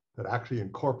electronics that actually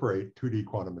incorporate 2D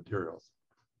quantum materials?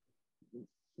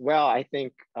 Well, I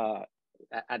think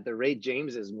at the rate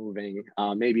James is moving,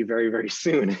 maybe very, very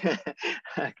soon,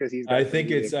 because he's. I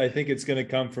think it's going to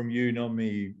come from you, not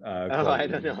me. I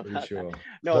don't know. Pretty sure.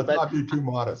 No, let's not be too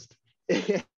modest.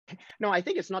 No, I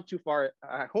think it's not too far.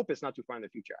 I hope it's not too far in the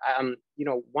future.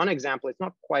 One example, it's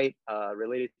not quite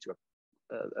related to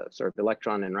a sort of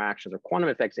electron interactions or quantum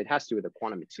effects. It has to do with a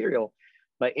quantum material,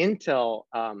 but Intel,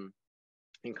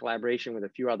 in collaboration with a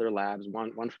few other labs,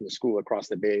 one from the school across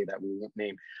the bay that we won't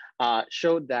name,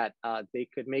 showed that they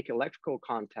could make electrical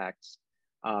contacts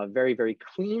very, very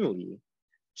cleanly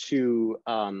to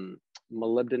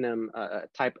molybdenum,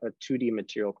 type of 2D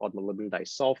material called molybdenum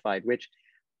disulfide, which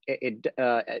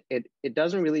it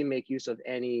doesn't really make use of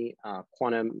any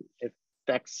quantum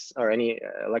effects or any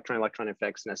electron-electron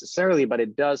effects necessarily, but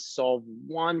it does solve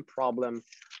one problem,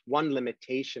 one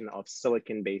limitation of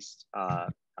silicon-based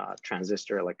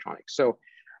transistor electronics. So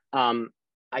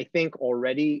I think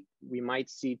already we might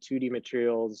see 2D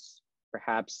materials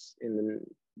perhaps in the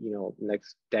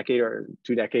next decade or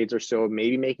 2 decades or so,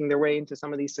 maybe making their way into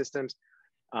some of these systems.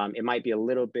 It might be a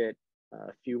little bit,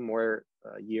 a few more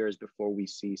years before we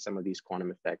see some of these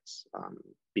quantum effects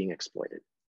being exploited.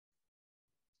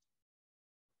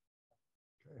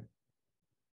 Okay.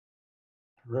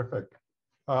 Terrific.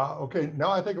 Okay,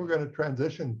 now I think we're going to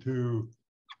transition to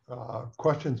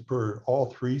questions for all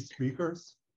 3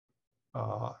 speakers.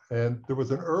 And there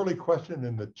was an early question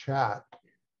in the chat,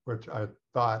 which I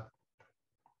thought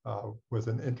was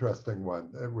an interesting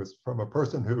one. It was from a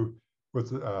person who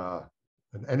was,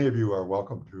 and any of you are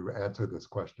welcome to answer this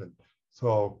question.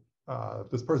 So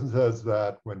this person says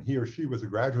that when he or she was a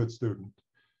graduate student,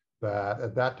 that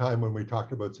at that time when we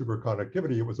talked about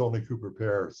superconductivity, it was only Cooper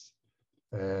pairs.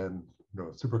 And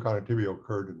superconductivity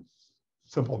occurred in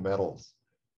simple metals,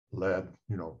 lead,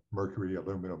 mercury,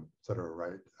 aluminum, et cetera,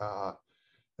 right?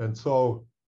 And so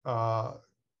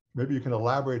maybe you can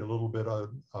elaborate a little bit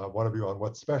on, one of you, on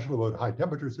what's special about high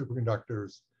temperature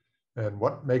superconductors and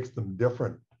what makes them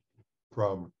different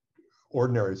from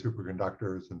ordinary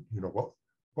superconductors, and what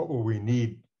will we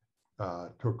need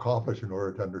to accomplish in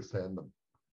order to understand them?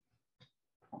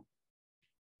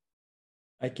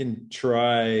 I can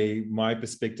try my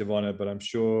perspective on it, but I'm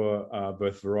sure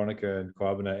both Veronika and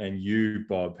Kwabena and you,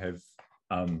 Bob, have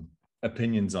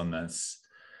opinions on this.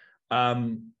 I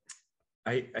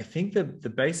think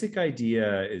the basic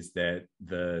idea is that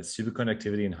the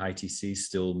superconductivity in high TC is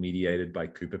still mediated by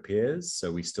Cooper pairs.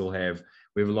 So we have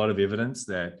a lot of evidence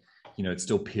that it's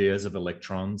still pairs of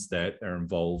electrons that are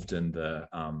involved in the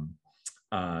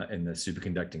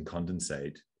superconducting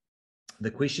condensate.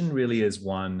 The question really is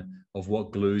one of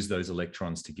what glues those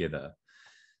electrons together.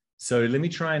 So let me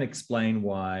try and explain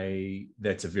why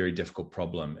that's a very difficult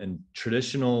problem. In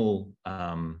traditional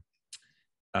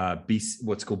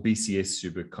what's called BCS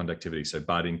superconductivity, so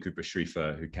Bardeen, Cooper,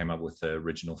 Schrieffer, who came up with the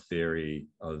original theory,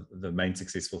 of the main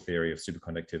successful theory of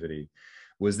superconductivity,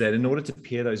 was that in order to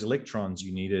pair those electrons,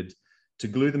 you needed to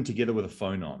glue them together with a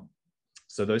phonon.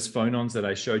 So those phonons that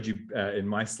I showed you in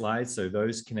my slides, so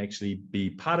those can actually be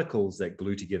particles that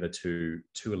glue together two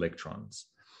electrons,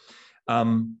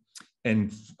 and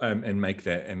make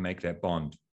that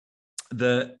bond.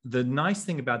 The nice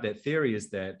thing about that theory is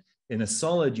that in a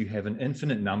solid, you have an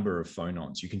infinite number of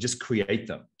phonons. You can just create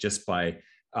them just by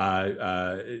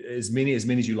as many as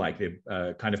you like. They're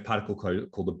a kind of particle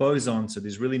called the boson, so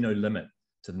there's really no limit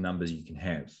to the numbers you can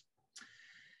have.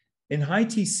 In high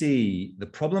TC, the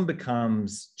problem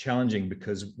becomes challenging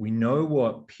because we know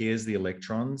what pairs the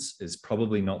electrons is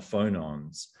probably not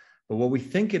phonons, but what we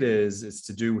think it is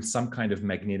to do with some kind of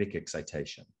magnetic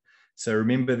excitation. So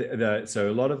remember, so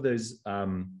a lot of those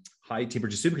high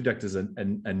temperature superconductors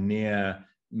are near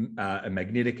a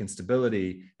magnetic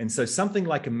instability. And so something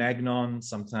like a magnon,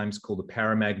 sometimes called a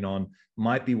paramagnon,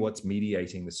 might be what's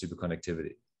mediating the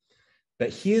superconductivity.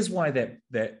 But here's why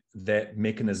that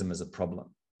mechanism is a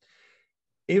problem.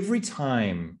 Every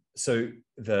time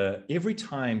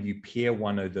you pair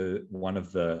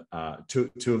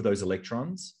two of those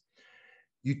electrons,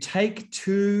 you take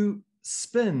two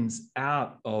spins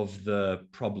out of the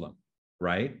problem,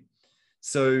 right?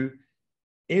 So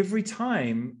every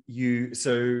time if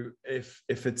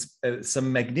it's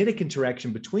some magnetic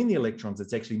interaction between the electrons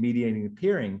that's actually mediating the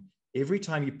pairing, every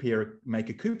time you make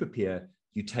a Cooper pair,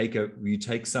 you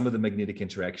take some of the magnetic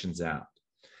interactions out.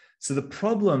 So the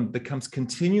problem becomes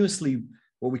continuously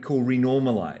what we call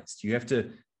renormalized. You have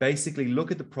to basically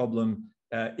look at the problem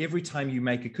every time you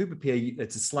make a Cooper pair.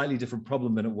 It's a slightly different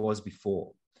problem than it was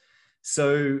before.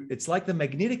 So it's like the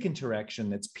magnetic interaction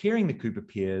that's pairing the Cooper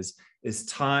pairs is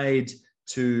tied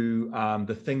to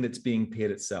the thing that's being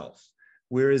paired itself.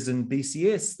 Whereas in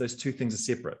BCS, those two things are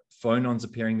separate. Phonons are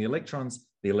pairing the electrons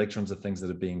are things that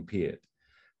are being paired.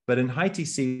 But in high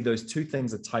TC, those two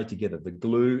things are tied together. The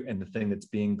glue and the thing that's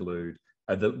being glued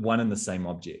are the one and the same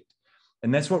object.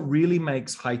 And that's what really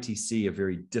makes high TC a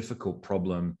very difficult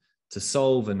problem to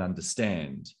solve and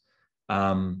understand.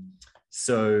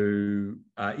 So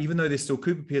even though there's still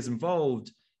Cooper pairs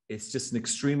involved, it's just an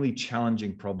extremely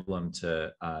challenging problem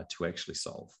to actually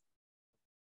solve.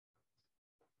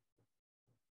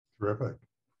 Terrific.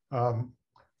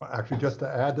 Actually, just to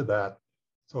add to that,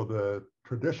 so the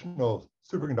traditional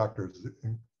superconductors,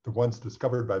 the ones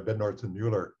discovered by Bednorz and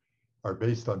Mueller, are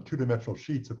based on two-dimensional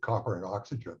sheets of copper and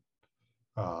oxygen.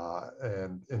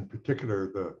 And in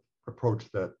particular, the approach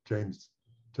that James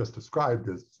just described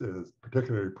is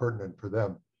particularly pertinent for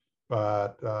them.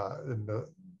 But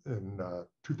in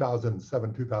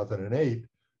 2007, 2008,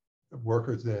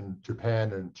 workers in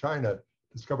Japan and China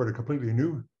discovered a completely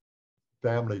new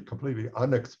family, completely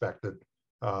unexpected,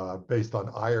 based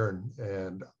on iron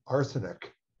and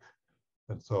arsenic.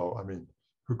 And so, I mean,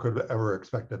 who could have ever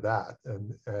expected that?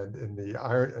 And in the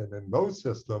iron and in those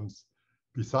systems,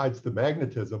 besides the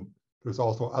magnetism, there's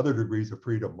also other degrees of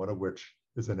freedom, one of which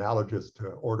is analogous to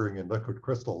ordering in liquid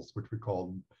crystals, which we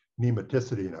call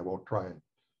pneumaticity, and I won't try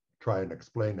and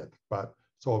explain it. But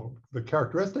so the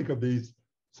characteristic of these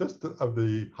systems, of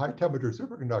the high temperature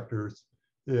superconductors,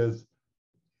 is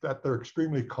that they're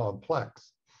extremely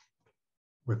complex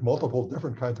with multiple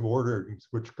different kinds of orderings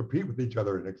which compete with each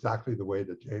other in exactly the way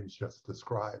that James just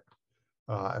described.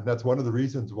 And that's one of the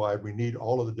reasons why we need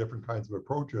all of the different kinds of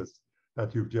approaches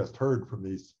that you've just heard from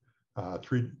these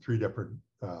three different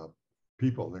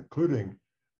people, including,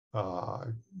 I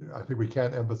think we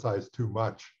can't emphasize too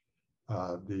much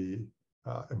the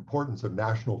importance of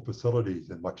national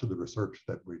facilities in much of the research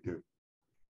that we do.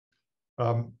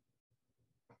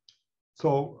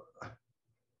 So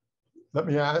let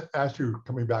me ask you,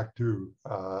 coming back to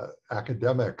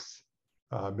academics,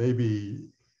 maybe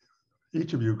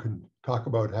each of you can talk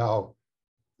about how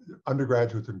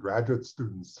undergraduates and graduate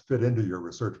students fit into your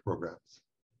research programs.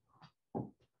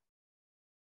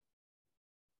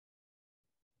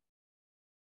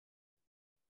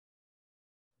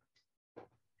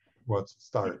 Let's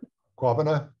start.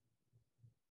 Kwabena?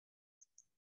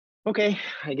 Okay,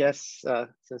 I guess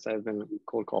since I've been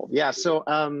cold called. Yeah, so,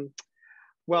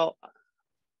 well,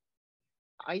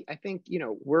 I think, you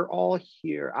know, we're all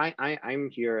here. I'm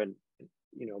here, and,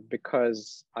 you know,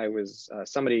 because I was,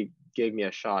 somebody gave me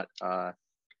a shot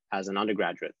as an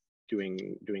undergraduate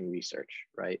doing research,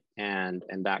 right? And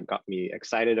that got me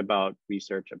excited about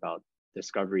research, about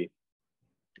discovery,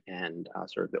 and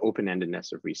sort of the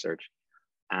open-endedness of research.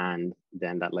 And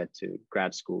then that led to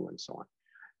grad school and so on.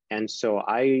 And so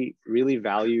I really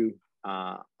value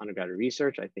undergraduate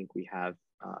research. I think we have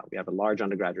a large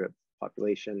undergraduate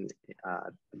population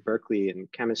at Berkeley in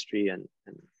chemistry and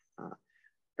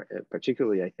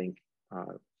particularly, I think.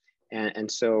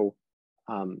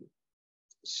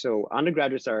 So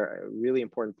undergraduates are a really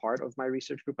important part of my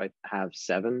research group. I have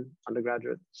 7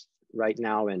 undergraduates right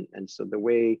now. And so the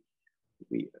way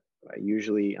I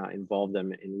usually involve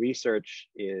them in research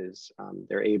is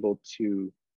they're able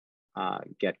to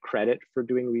get credit for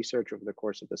doing research over the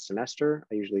course of the semester.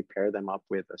 I usually pair them up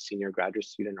with a senior graduate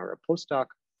student or a postdoc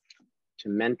to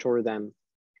mentor them.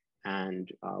 And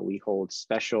we hold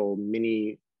special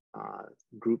mini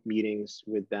group meetings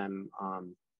with them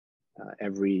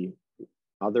every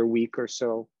other week or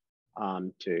so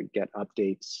to get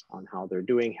updates on how they're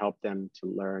doing, help them to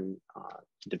learn,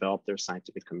 to develop their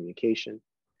scientific communication.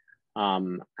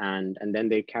 And then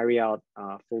they carry out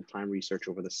full-time research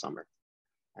over the summer.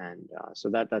 And so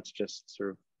that's just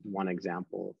sort of one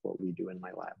example of what we do in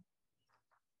my lab.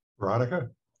 Veronika?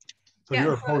 So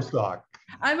you're a postdoc.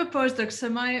 I'm a postdoc, so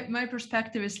my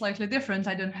perspective is slightly different.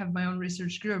 I don't have my own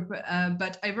research group,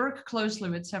 but I work closely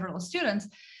with several students,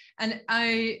 and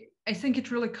I think it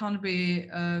really can't be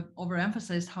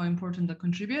overemphasized how important the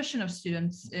contribution of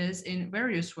students is in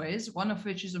various ways. One of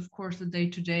which is, of course, the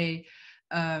day-to-day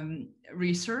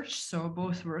research. So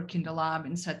both work in the lab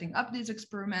in setting up these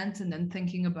experiments and then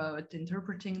thinking about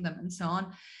interpreting them and so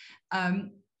on.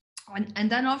 And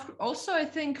then also, I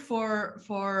think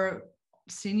for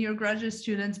senior graduate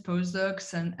students,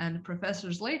 postdocs, and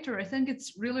professors later, I think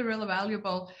it's really, really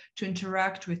valuable to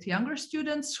interact with younger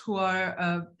students who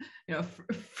are,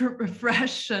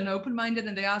 fresh and open-minded,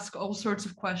 and they ask all sorts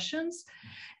of questions.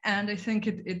 And I think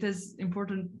it is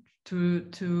important to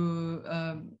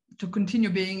continue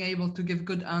being able to give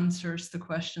good answers to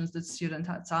questions that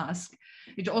students ask.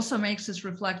 It also makes us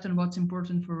reflect on what's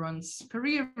important for one's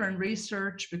career and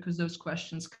research, because those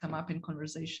questions come up in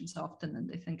conversations often, and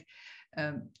I think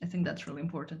that's really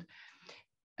important.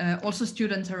 Also,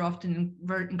 students are often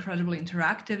very incredibly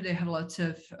interactive. They have lots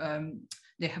of,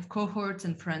 they have cohorts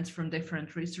and friends from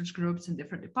different research groups and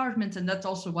different departments. And that's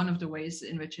also one of the ways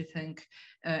in which I think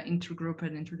intergroup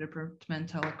and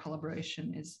interdepartmental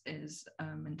collaboration is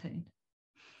maintained.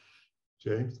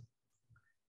 James?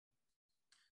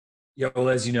 Yeah, well,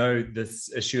 as you know,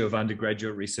 this issue of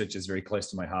undergraduate research is very close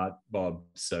to my heart, Bob.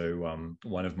 So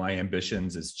one of my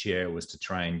ambitions as chair was to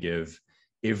try and give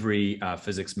every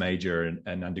physics major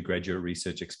an undergraduate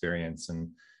research experience. And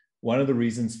one of the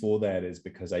reasons for that is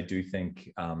because I do think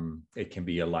it can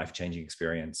be a life-changing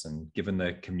experience. And given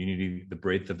the community, the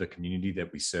breadth of the community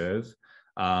that we serve,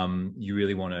 we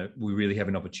really have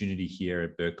an opportunity here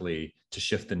at Berkeley to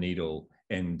shift the needle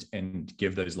and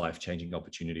give those life-changing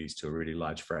opportunities to a really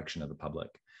large fraction of the public.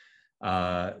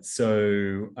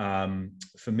 So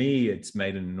for me, it's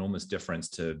made an enormous difference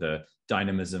to the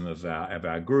dynamism of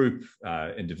our group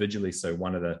individually. So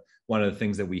one of the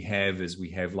things that we have is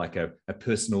we have like a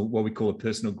personal, what we call a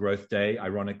personal growth day,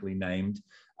 ironically named.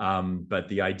 But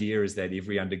the idea is that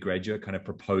every undergraduate kind of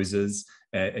proposes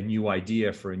a new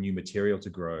idea for a new material to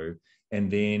grow. And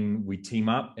then we team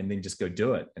up and then just go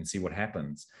do it and see what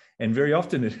happens. And very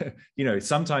often,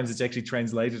 sometimes it's actually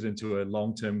translated into a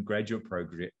long-term graduate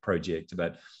project,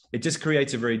 but it just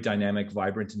creates a very dynamic,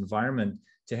 vibrant environment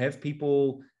to have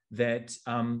people that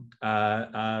don't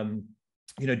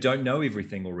know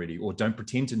everything already, or don't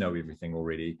pretend to know everything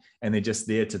already, and they're just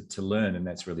there to learn, and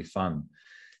that's really fun.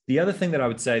 The other thing that I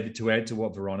would say, to add to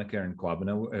what Veronika and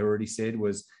Kwabena already said,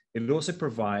 was it also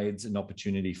provides an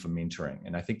opportunity for mentoring.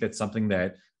 And I think that's something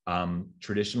that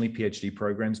traditionally PhD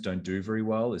programs don't do very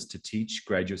well, is to teach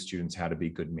graduate students how to be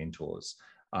good mentors.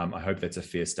 I hope that's a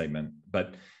fair statement.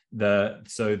 But the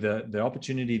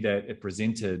opportunity that it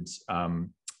presented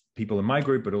people in my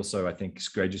group, but also I think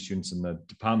graduate students in the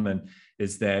department,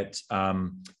 is that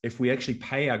if we actually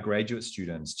pay our graduate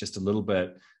students just a little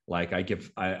bit, like I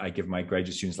give my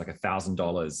graduate students like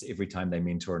 $1,000 every time they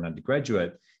mentor an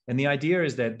undergraduate. And the idea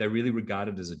is that they're really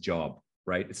regarded as a job,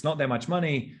 right? It's not that much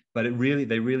money, but they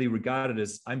really regard it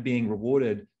as, I'm being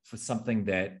rewarded for something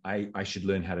that I should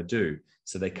learn how to do.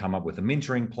 So they come up with a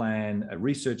mentoring plan, a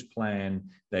research plan.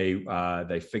 They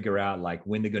figure out like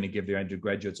when they're going to give their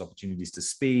undergraduates opportunities to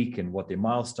speak and what their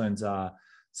milestones are.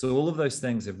 So all of those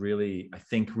things have really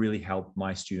helped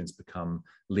my students become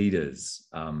leaders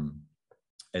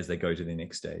as they go to the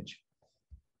next stage.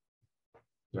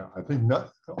 Yeah, I think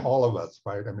not all of us,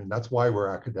 right? I mean, that's why we're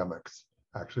academics.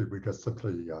 Actually, we just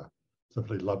simply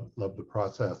love the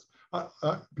process.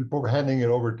 Before handing it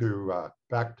over to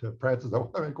back to Francis, I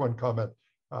want to make one comment,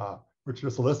 which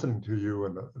just listening to you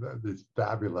and these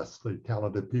fabulously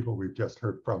talented people we've just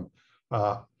heard from.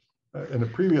 In a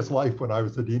previous life, when I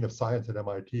was the Dean of Science at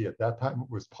MIT, at that time it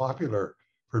was popular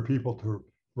for people to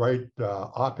write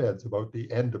op-eds about the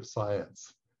end of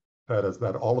science. That is,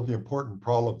 that all of the important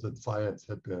problems in science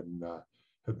had been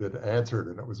answered,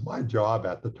 and it was my job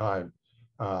at the time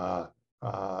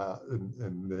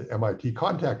in the MIT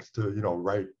context to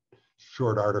write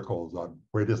short articles on,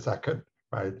 wait a second,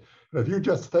 right? And if you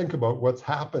just think about what's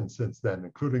happened since then,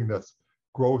 including this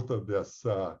growth of this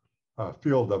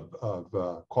field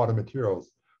of quantum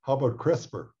materials, how about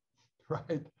CRISPR,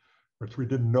 right? Which we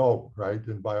didn't know, right,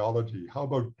 in biology. How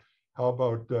about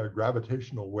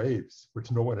gravitational waves,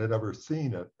 which no one had ever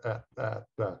seen in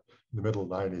the middle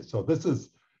 90s. So this is,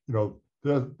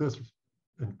 this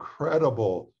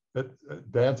incredible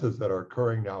advances that are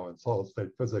occurring now in solid state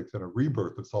physics, and a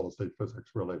rebirth of solid state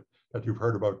physics, really, that you've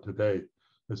heard about today.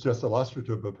 It's just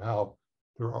illustrative of how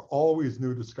there are always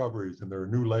new discoveries, and there are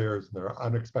new layers, and there are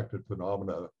unexpected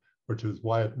phenomena, which is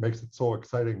why it makes it so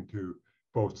exciting to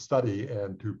both study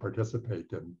and to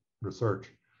participate research.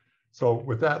 So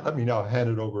with that, let me now hand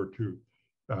it over to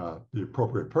the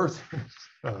appropriate person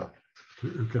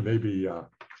who can maybe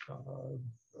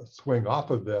swing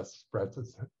off of this,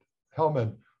 Francis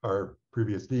Hellman, our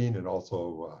previous dean and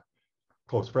also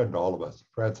close friend to all of us.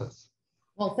 Francis.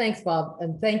 Well, thanks, Bob,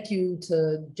 and thank you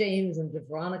to James and to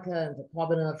Veronika and to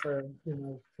Kwabena for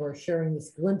for sharing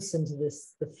this glimpse into the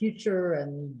future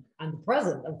and the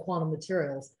present of quantum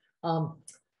materials.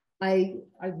 I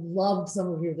loved some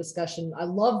of your discussion. I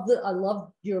loved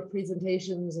your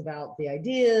presentations about the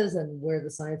ideas and where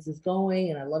the science is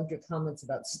going, and I loved your comments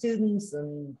about students.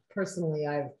 And personally,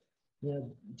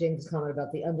 James' comment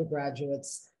about the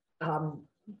undergraduates.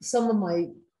 Some of my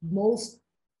most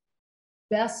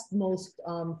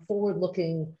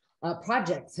forward-looking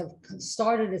projects have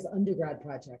started as undergrad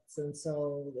projects, and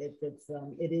so it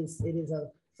is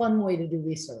a fun way to do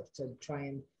research, to try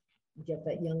and get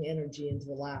that young energy into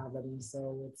the lab, and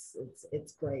so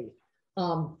it's great.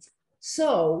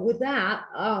 So with that,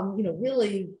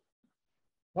 really,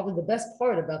 probably the best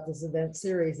part about this event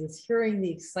series is hearing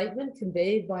the excitement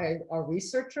conveyed by our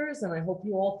researchers, and I hope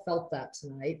you all felt that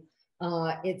tonight.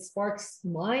 It sparks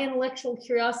my intellectual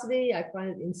curiosity. I find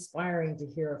it inspiring to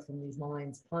hear from these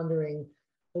minds pondering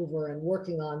over and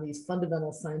working on these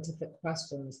fundamental scientific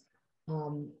questions.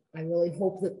 I really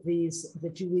hope that you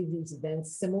leave these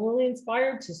events similarly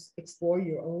inspired to explore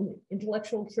your own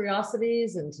intellectual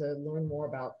curiosities and to learn more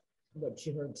about what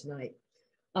you heard tonight.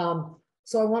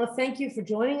 So I want to thank you for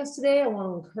joining us today. I want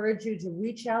to encourage you to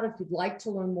reach out if you'd like to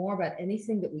learn more about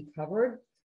anything that we covered.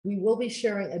 We will be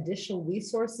sharing additional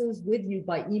resources with you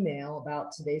by email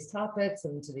about today's topics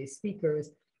and today's speakers,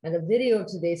 and a video of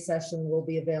today's session will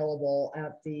be available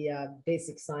at the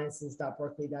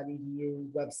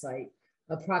basicsciences.berkeley.edu website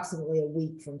approximately a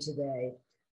week from today.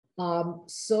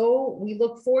 So we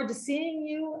look forward to seeing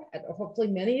you, hopefully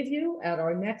many of you, at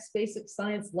our next Basic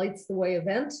Science Lights the Way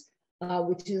event,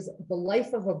 which is The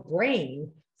Life of a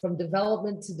Brain from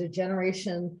Development to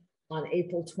Degeneration on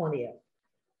April 20th.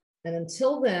 And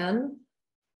until then,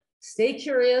 stay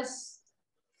curious,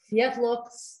 fiat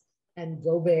lux, and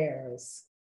go Bears.